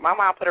hair. My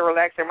mom put a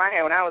relaxer in my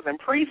hair when I was in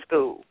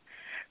preschool.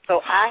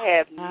 So I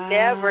have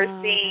never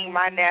seen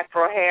my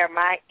natural hair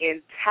my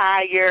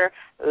entire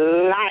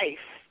life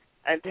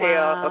until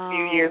a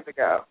few years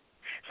ago.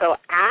 So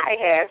I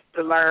had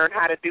to learn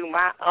how to do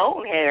my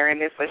own hair,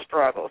 and it's a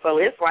struggle. So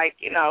it's like,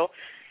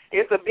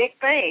 it's a big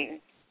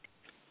thing.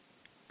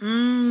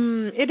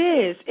 It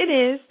is. It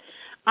is.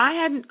 I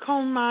hadn't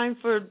combed mine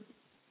since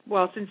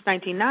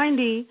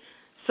 1990.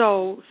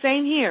 So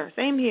same here.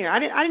 I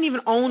didn't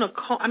even own a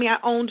comb. I mean, I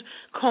owned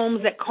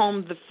combs that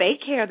combed the fake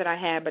hair that I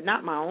had, but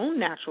not my own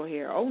natural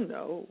hair. Oh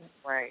no.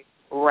 Right.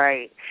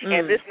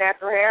 And this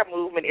natural hair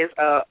movement is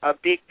a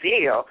big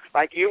deal.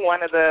 Like you're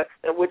one of the.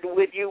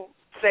 Would you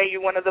say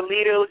you're one of the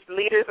leaders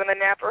in the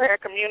natural hair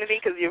community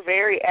because you're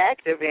very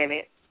active in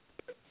it?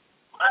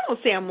 I don't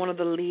say I'm one of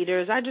the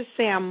leaders. I just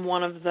say I'm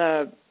one of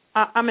the,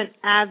 I'm an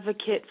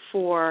advocate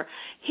for,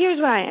 here's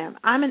what I am.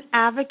 I'm an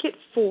advocate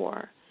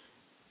for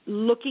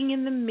looking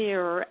in the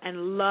mirror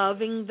and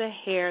loving the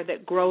hair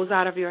that grows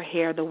out of your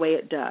hair the way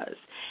it does.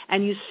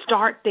 And you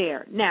start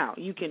there. Now,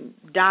 you can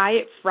dye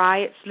it, fry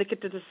it, slick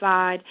it to the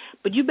side,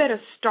 but you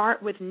better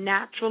start with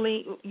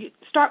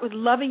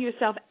loving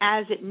yourself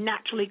as it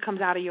naturally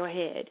comes out of your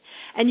head.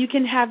 And you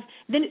can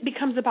then it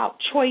becomes about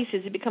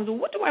choices. It becomes,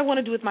 what do I want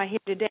to do with my hair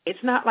today?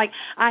 It's not like,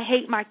 I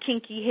hate my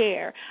kinky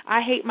hair.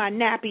 I hate my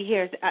nappy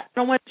hair. I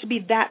don't want it to be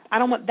that. I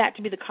don't want that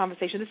to be the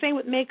conversation. The same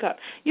with makeup.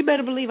 You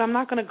better believe I'm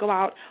not going to go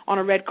out on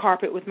a red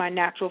carpet with my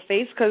natural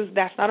face because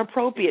that's not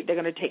appropriate. They're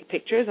going to take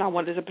pictures.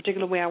 There's a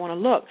particular way I want to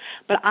look.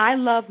 But I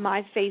love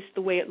my face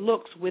the way it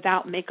looks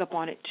without makeup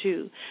on it,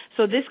 too.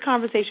 So this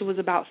conversation was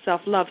about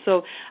self-love.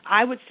 So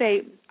I would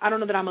say, I don't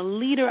know that I'm a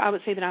leader. I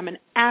would say that I'm an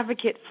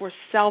advocate for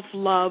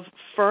self-love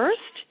first,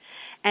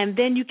 and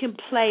then you can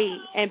play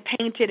and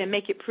paint it and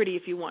make it pretty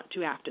if you want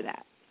to after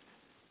that.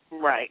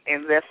 Right,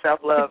 and that's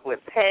self-love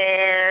with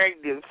hair,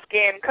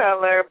 skin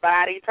color,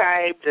 body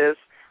type, just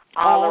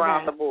all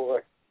around the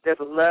board. Just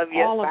love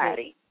your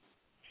body.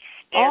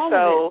 And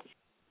so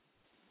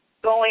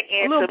going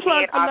into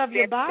being authentic. Love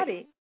your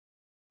body.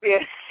 Yeah.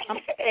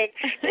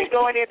 and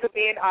going into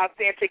being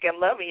authentic and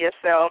loving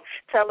yourself,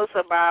 tell us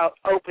about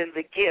Open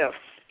the Gifts.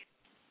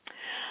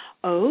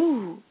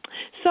 Oh,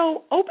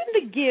 so Open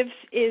the Gifts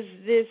is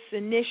this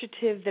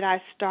initiative that I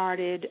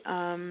started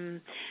a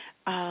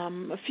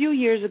few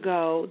years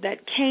ago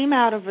that came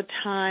out of a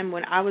time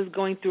when I was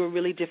going through a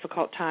really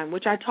difficult time,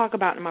 which I talk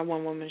about in my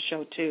one-woman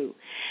show too.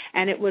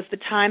 And it was the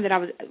time that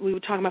we were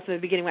talking about from the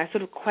beginning when I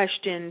sort of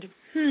questioned,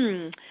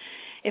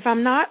 if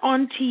I'm not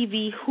on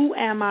TV, who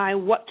am I?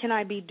 What can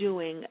I be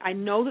doing? I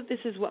know that this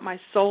is what my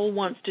soul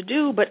wants to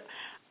do, but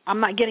I'm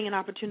not getting an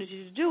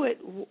opportunity to do it.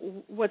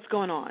 What's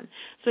going on?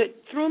 So it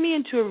threw me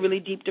into a really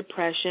deep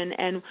depression,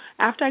 and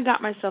after I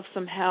got myself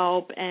some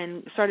help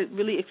and started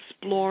really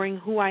exploring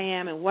who I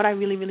am and what I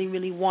really, really,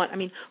 really want,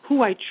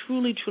 who I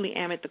truly, truly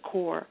am at the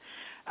core,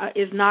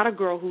 is not a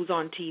girl who's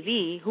on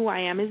TV. Who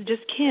I am is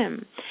just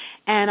Kim.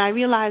 And I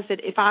realized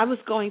that if I was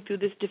going through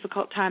this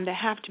difficult time, there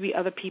have to be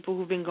other people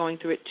who've been going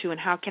through it too, and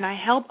how can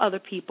I help other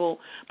people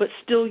but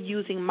still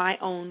using my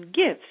own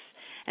gifts?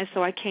 And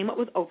so I came up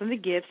with Open the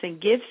Gifts, and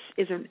GIFTS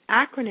is an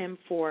acronym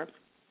for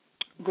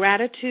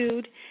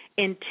gratitude,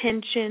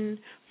 intention,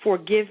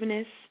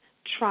 forgiveness,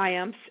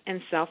 triumphs,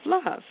 and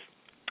self-love.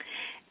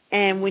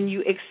 And when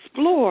you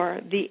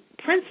explore the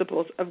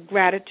principles of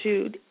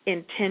gratitude,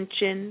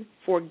 intention,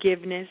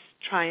 forgiveness,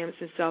 triumphs,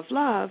 and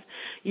self-love,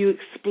 you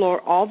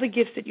explore all the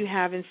gifts that you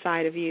have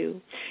inside of you.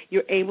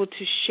 You're able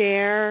to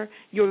share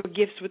your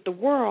gifts with the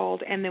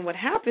world, and then what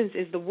happens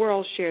is the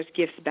world shares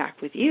gifts back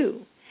with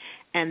you.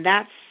 And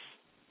that's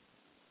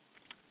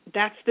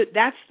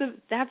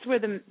where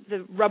the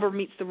rubber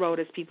meets the road,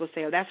 as people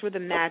say, or that's where the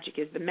magic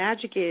is. The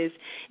magic is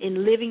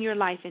in living your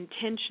life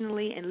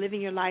intentionally and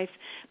living your life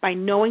by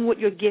knowing what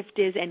your gift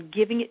is and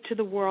giving it to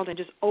the world and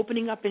just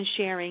opening up and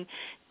sharing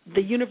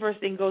the universe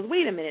then goes,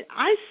 wait a minute,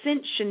 I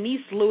sent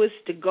Shanice Lewis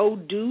to go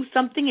do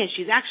something and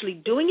she's actually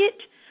doing it?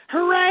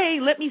 Hooray,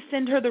 let me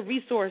send her the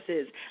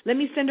resources. Let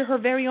me send her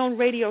very own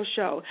radio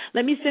show.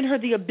 Let me send her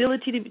the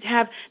ability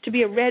to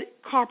be a red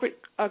carpet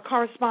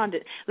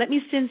correspondent. Let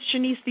me send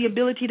Shanice the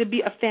ability to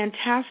be a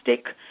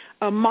fantastic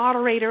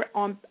moderator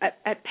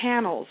at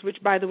panels, which,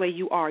 by the way,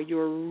 you are.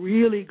 You're a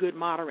really good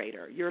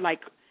moderator. You're like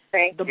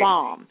the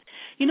bomb.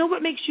 You know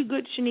what makes you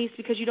good, Shanice?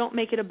 Because you don't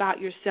make it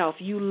about yourself.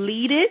 You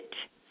lead it,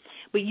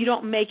 but you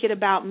don't make it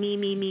about me.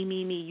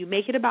 You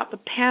make it about the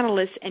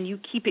panelists, and you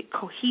keep it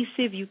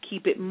cohesive, you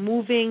keep it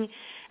moving,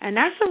 and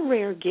that's a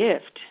rare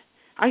gift.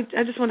 I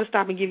just want to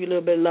stop and give you a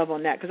little bit of love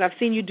on that, because I've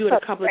seen you do it a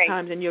couple of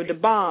times, and you're the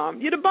bomb.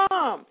 You're the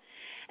bomb.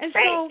 And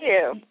Thank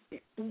you.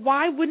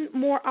 Why wouldn't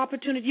more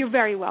opportunity? You're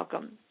very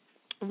welcome.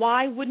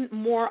 Why wouldn't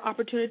more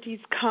opportunities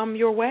come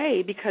your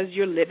way? Because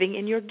you're living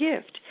in your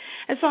gift.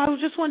 And so I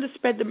just wanted to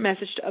spread the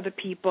message to other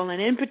people,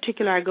 and in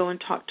particular I go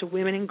and talk to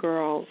women and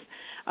girls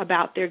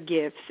about their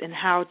gifts and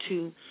how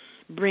to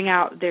bring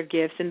out their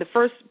gifts. And the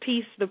first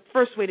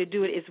way to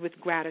do it is with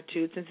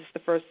gratitude, since it's the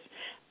first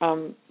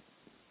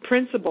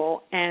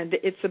principle, and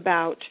it's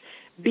about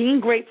being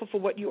grateful for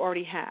what you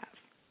already have.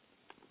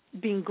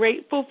 Being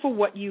grateful for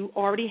what you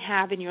already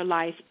have in your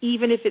life,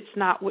 even if it's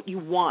not what you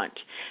want,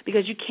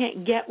 because you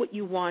can't get what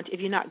you want if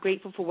you're not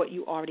grateful for what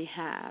you already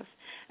have.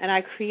 And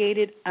I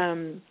created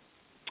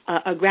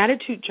a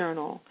gratitude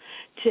journal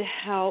to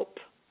help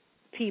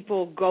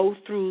people go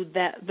through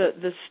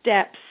the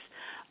steps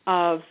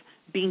of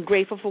being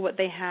grateful for what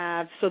they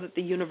have, so that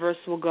the universe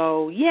will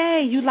go,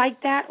 yay, you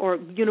like that? Or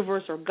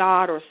universe or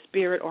God or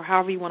spirit or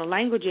however you want to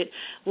language it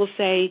will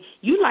say,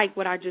 you like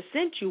what I just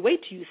sent you.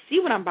 Wait till you see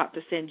what I'm about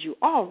to send you.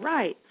 All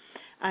right.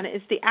 And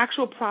it's the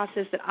actual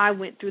process that I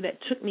went through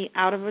that took me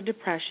out of a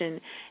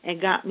depression and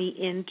got me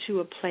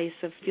into a place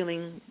of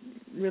feeling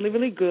really,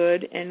 really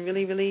good and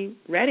really, really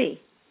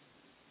ready.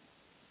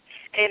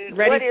 And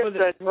ready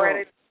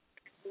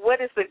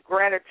what is the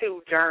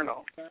gratitude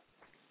journal?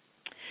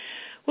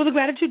 Well, the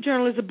Gratitude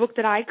Journal is a book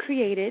that I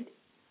created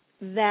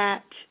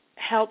that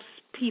helps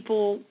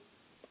people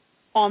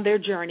on their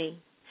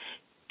journey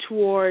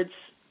towards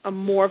a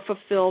more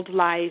fulfilled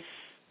life,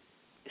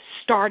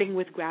 starting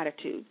with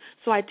gratitude.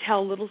 So I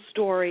tell little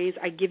stories,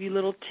 I give you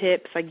little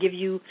tips, I give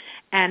you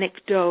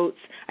anecdotes,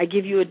 I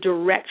give you a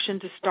direction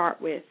to start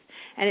with.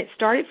 And it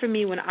started for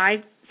me when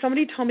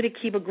somebody told me to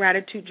keep a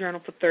gratitude journal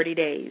for 30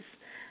 days.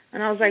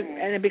 And I was like,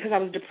 and because I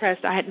was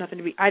depressed, I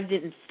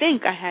didn't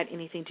think I had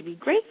anything to be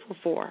grateful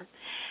for.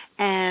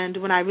 And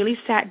when I really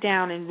sat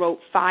down and wrote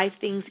 5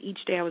 things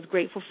each day I was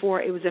grateful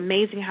for, it was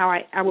amazing how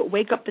I would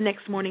wake up the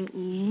next morning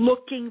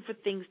looking for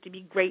things to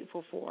be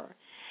grateful for.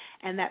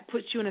 And that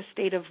puts you in a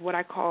state of what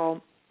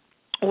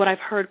I've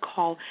heard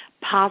called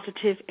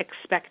positive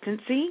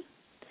expectancy.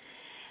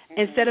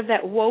 Instead of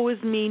that, woe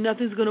is me,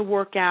 nothing's going to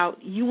work out,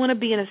 you want to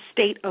be in a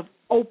state of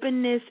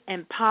openness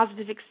and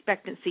positive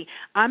expectancy.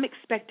 I'm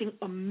expecting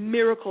a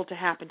miracle to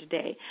happen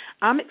today.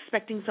 I'm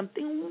expecting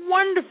something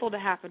wonderful to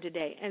happen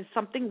today, and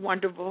something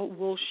wonderful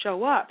will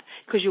show up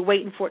because you're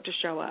waiting for it to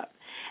show up.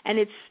 And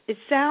it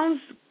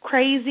sounds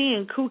crazy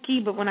and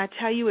kooky, but when I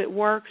tell you it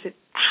works, it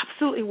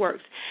absolutely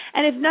works.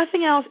 And if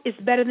nothing else, it's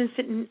better than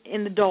sitting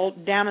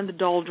down in the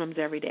doldrums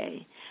every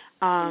day.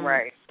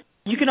 Right.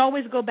 You can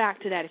always go back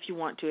to that if you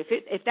want to.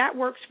 If that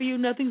works for you,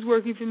 nothing's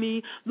working for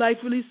me, life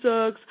really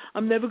sucks,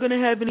 I'm never going to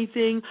have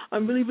anything,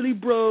 I'm really, really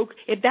broke.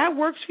 If that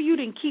works for you,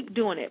 then keep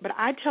doing it. But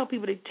I tell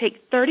people to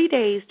take 30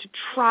 days to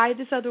try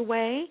this other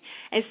way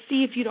and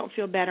see if you don't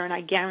feel better, and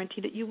I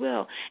guarantee that you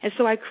will. And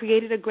so I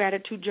created a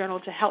gratitude journal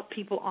to help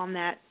people on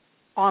that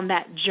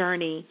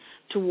journey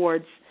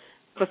towards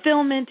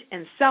fulfillment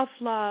and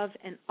self-love,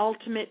 and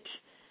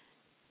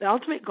the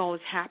ultimate goal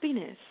is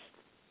happiness.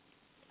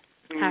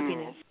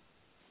 Happiness.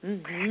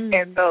 Mm-hmm.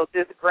 And so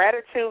this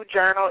gratitude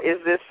journal,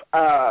 is this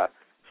a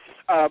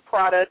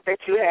product that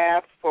you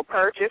have for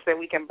purchase that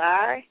we can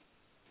buy?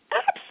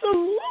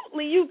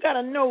 Absolutely. You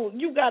gotta know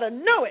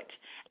it.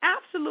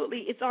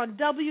 Absolutely. It's on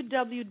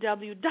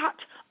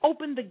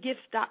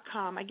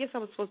www.openthegifts.com. I guess I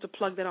was supposed to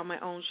plug that on my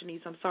own,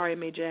 Shanice. I'm sorry I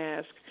made you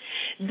ask.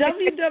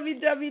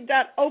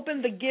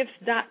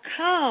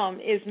 www.openthegifts.com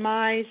is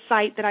my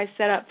site that I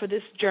set up for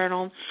this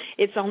journal.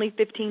 It's only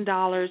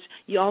 $15.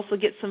 You also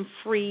get some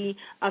free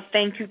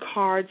thank you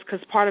cards,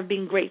 because part of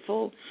being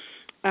grateful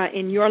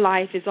in your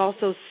life is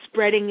also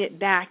spreading it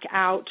back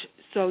out.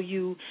 So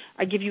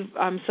I give you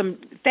some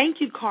thank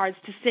you cards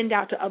to send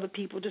out to other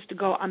people, just to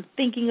go, I'm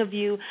thinking of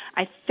you.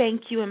 I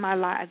thank you in my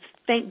life.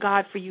 Thank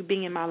God for you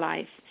being in my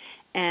life.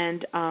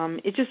 And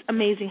it's just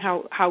amazing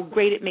how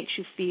great it makes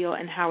you feel,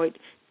 and how it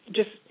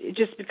just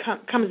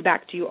comes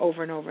back to you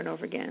over and over and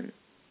over again.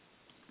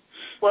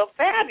 Well,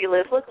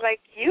 fabulous. Looks like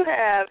you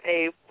have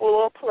a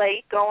full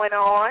plate going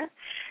on,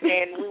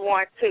 and we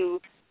want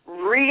to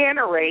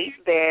reiterate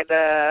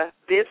that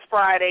this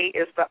Friday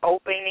is the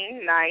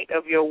opening night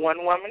of your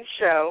one-woman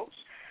show,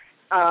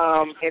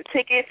 and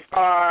tickets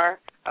are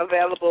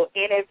available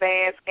in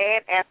advance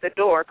and at the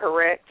door,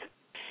 correct?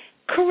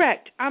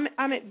 Correct. I'm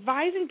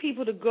advising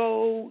people to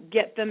go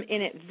get them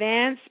in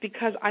advance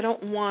because I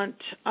don't want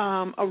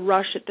a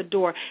rush at the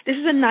door. This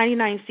is a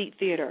 99-seat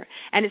theater,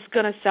 and it's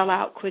going to sell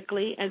out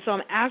quickly, and so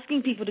I'm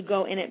asking people to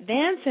go in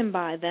advance and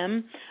buy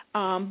them.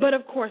 But,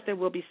 of course, there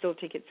will be still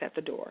tickets at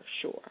the door,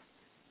 sure.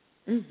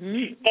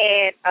 Mm-hmm.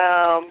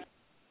 And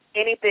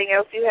anything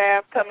else you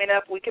have coming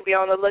up we could be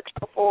on the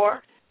lookout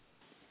for?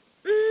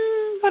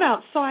 What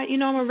else? So,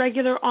 I'm a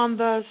regular on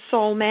the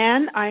Soul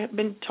Man. I've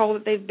been told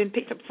that they've been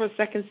picked up for a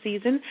second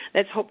season.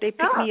 Let's hope they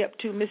pick me up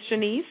too, Miss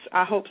Shanice.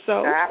 I hope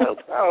so. I hope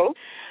so.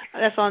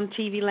 That's on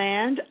TV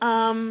Land.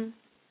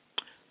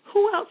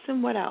 Who else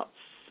and what else?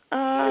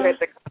 You're at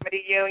the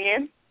Comedy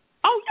Union.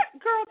 Oh, yeah,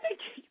 girl, thank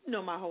you. You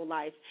know my whole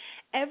life.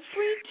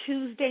 Every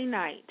Tuesday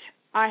night,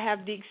 I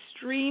have the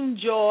extreme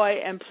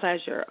joy and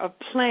pleasure of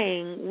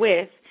playing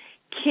with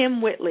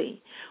Kim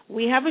Whitley.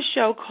 We have a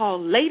show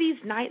called Ladies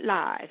Night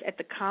Live at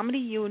the Comedy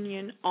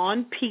Union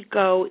on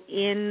Pico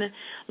in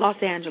Los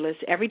Angeles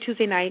every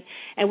Tuesday night.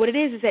 And what it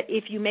is that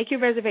if you make your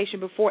reservation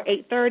before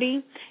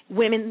 8:30,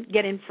 women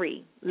get in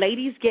free.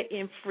 Ladies get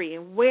in free.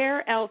 And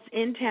where else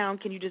in town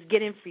can you just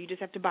get in free? You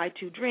just have to buy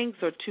 2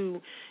 drinks or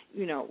 2,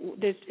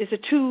 it's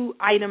a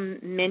 2-item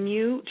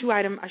menu,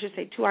 2-item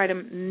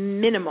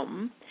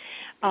minimum.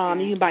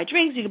 You can buy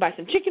drinks, you can buy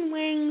some chicken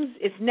wings.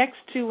 It's next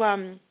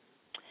to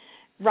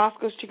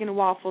Roscoe's Chicken and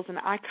Waffles, and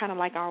I kind of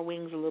like our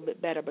wings a little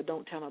bit better, but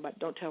don't tell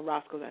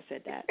Roscoe's I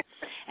said that.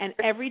 And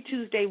every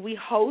Tuesday we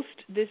host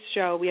this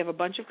show. We have a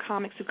bunch of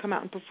comics who come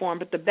out and perform,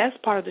 but the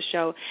best part of the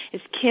show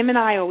is Kim and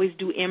I always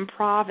do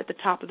improv at the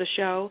top of the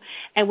show,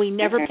 and we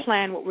never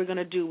plan what we're going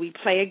to do. We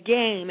play a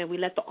game, and we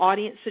let the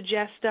audience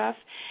suggest stuff,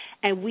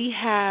 and we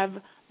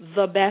have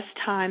the best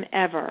time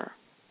ever.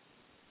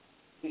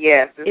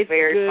 Yes, it's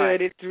very good.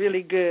 fun. It's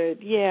really good.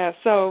 Yeah,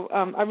 so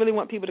I really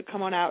want people to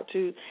come on out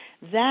to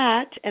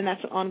that, and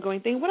that's an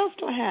ongoing thing. What else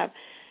do I have?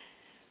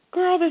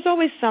 Girl, there's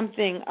always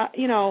something.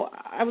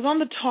 I was on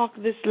the talk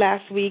this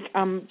last week.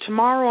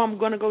 Tomorrow I'm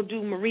going to go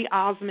do Marie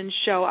Osmond's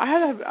show. I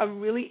had a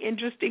really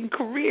interesting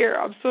career.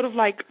 I'm sort of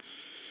like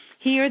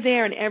here,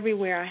 there, and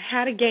everywhere. I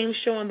had a game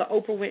show on the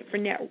Oprah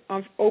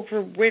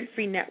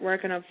Winfrey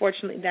Network, and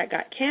unfortunately that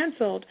got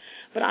canceled.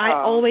 But I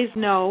always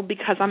know,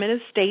 because I'm in a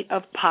state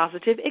of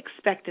positive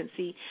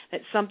expectancy,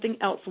 that something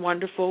else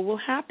wonderful will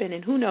happen.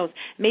 And who knows,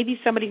 maybe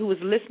somebody who is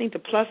listening to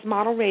Plus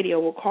Model Radio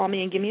will call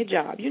me and give me a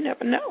job. You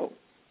never know.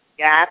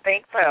 Yeah, I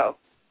think so.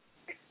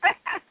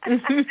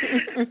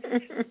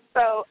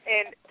 So,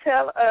 and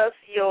tell us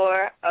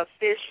your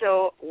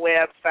official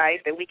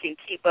website that we can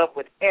keep up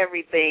with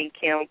everything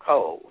Kim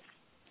Coles.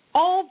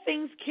 All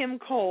things Kim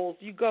Coles.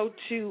 You go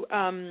to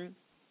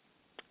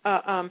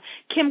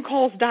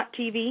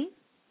KimColes.tv.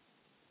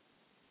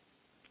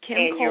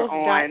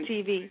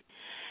 KimColes.tv.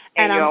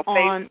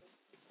 And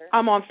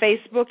I'm on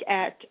Facebook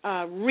at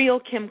Real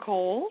Kim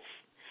Coles.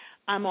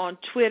 I'm on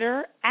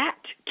Twitter at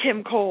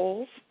Kim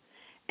Coles.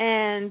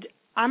 And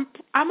I'm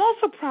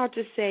also proud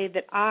to say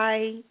that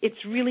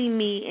it's really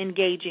me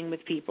engaging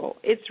with people.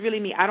 It's really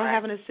me. I don't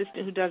have an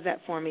assistant who does that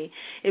for me.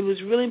 It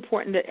was really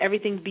important that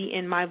everything be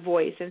in my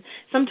voice. And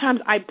sometimes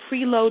I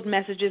preload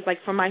messages, like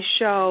for my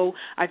show,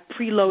 I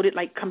preload it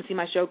like, come see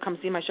my show, come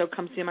see my show,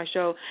 come see my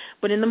show.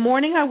 But in the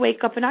morning I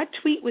wake up and I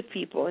tweet with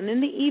people. And in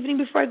the evening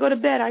before I go to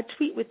bed, I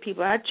tweet with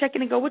people. I check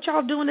in and go, what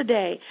y'all doing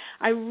today?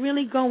 I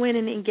really go in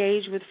and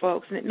engage with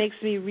folks, and it makes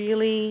me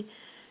really,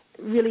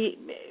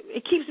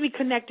 it keeps me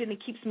connected and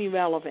it keeps me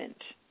relevant.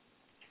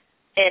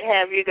 And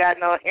have you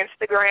gotten on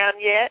Instagram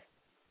yet?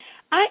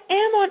 I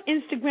am on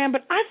Instagram,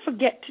 but I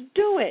forget to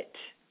do it.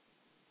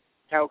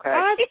 Okay.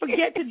 I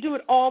forget to do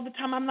it all the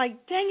time. I'm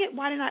like, dang it,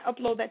 why didn't I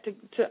upload that to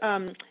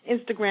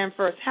Instagram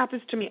first?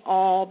 Happens to me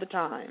all the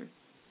time.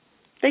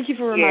 Thank you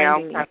for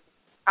reminding me.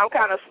 I'm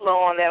kind of slow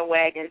on that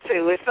wagon,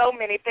 too. There's so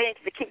many things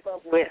to keep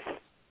up with.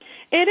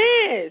 It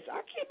is.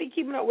 I can't be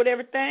keeping up with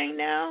everything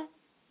now.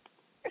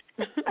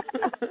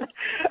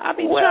 I'll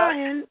be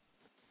trying.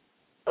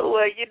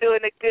 Well, you're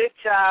doing a good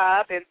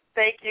job, and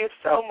thank you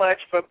so much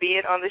for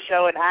being on the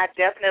show, and I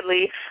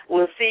definitely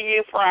will see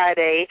you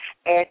Friday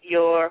at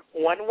your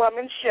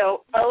one-woman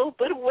show. Oh,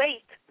 but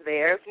wait,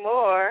 there's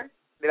more.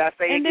 Did I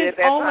say and it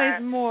good that time?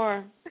 There's always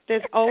more.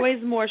 There's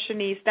always more,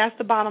 Shanice. That's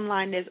the bottom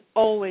line. There's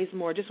always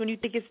more. Just when you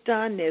think it's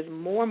done, there's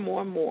more.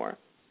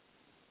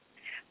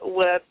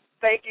 Well,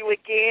 thank you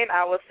again.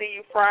 I will see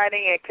you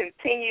Friday, and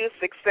continue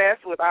success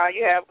with all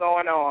you have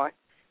going on.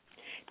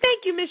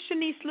 Thank you, Miss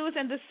Shanice Lewis,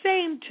 and the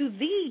same to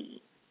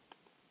thee.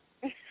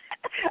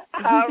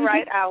 All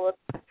right. I will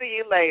see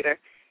you later.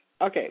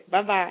 Okay.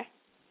 Bye-bye.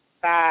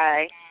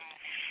 Bye.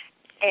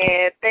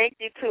 And thank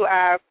you to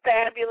our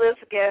fabulous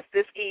guest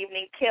this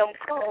evening, Kim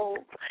Coles.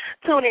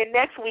 Tune in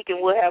next week and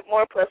we'll have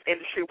more Plus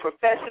industry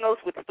professionals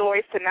with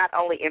stories to not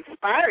only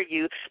inspire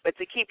you, but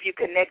to keep you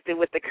connected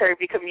with the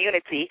Curvy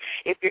community.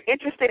 If you're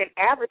interested in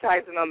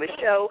advertising on the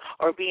show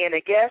or being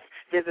a guest,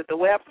 visit the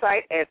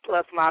website at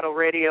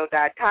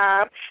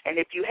plusmodelradio.com. And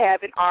if you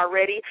haven't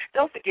already,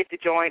 don't forget to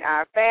join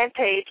our fan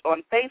page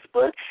on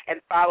Facebook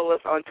and follow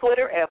us on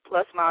Twitter at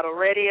Plus Model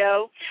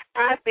Radio.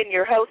 I've been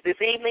your host this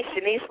evening,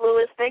 Shanice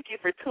Lewis. Thank you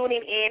for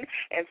tuning in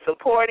and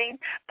supporting.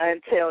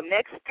 Until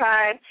next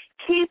time,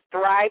 keep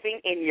thriving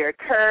in your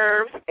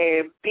curves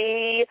and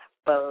be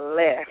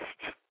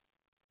blessed.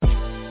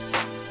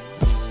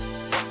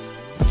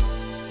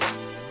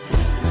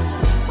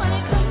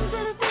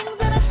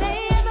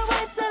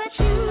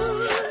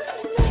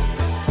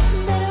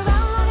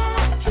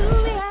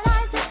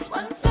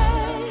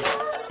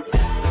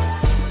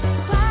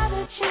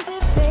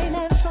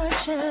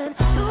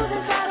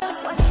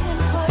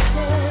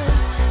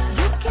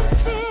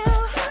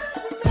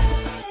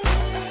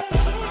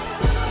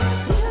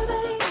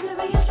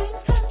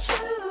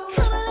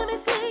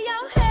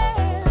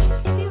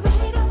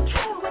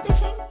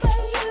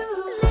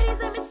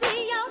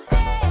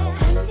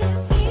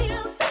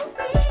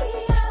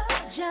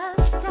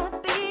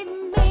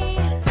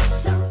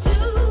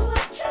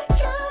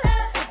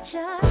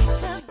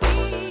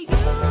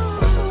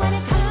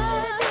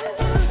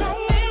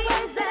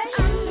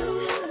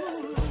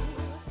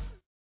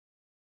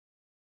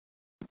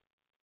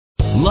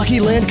 Lucky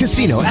Land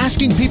Casino,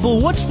 asking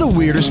people, what's the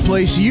weirdest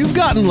place you've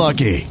gotten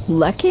lucky?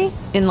 Lucky?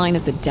 In line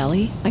at the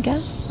deli, I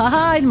guess?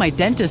 Aha, in my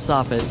dentist's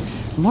office.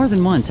 More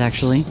than once,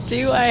 actually.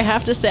 Do I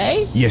have to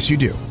say? Yes, you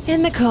do.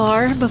 In the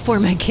car before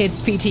my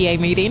kids' PTA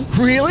meeting.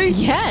 Really?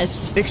 Yes.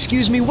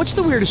 Excuse me, what's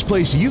the weirdest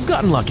place you've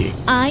gotten lucky?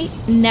 I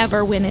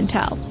never win and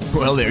tell.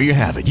 Well, there you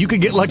have it. You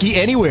can get lucky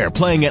anywhere,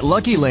 playing at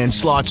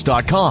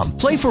LuckyLandSlots.com.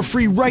 Play for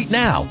free right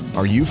now.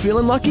 Are you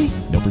feeling lucky?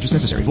 No purchase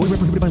necessary. Void where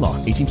prohibited by law.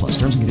 18+.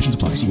 Terms and conditions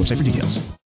apply. See website for details.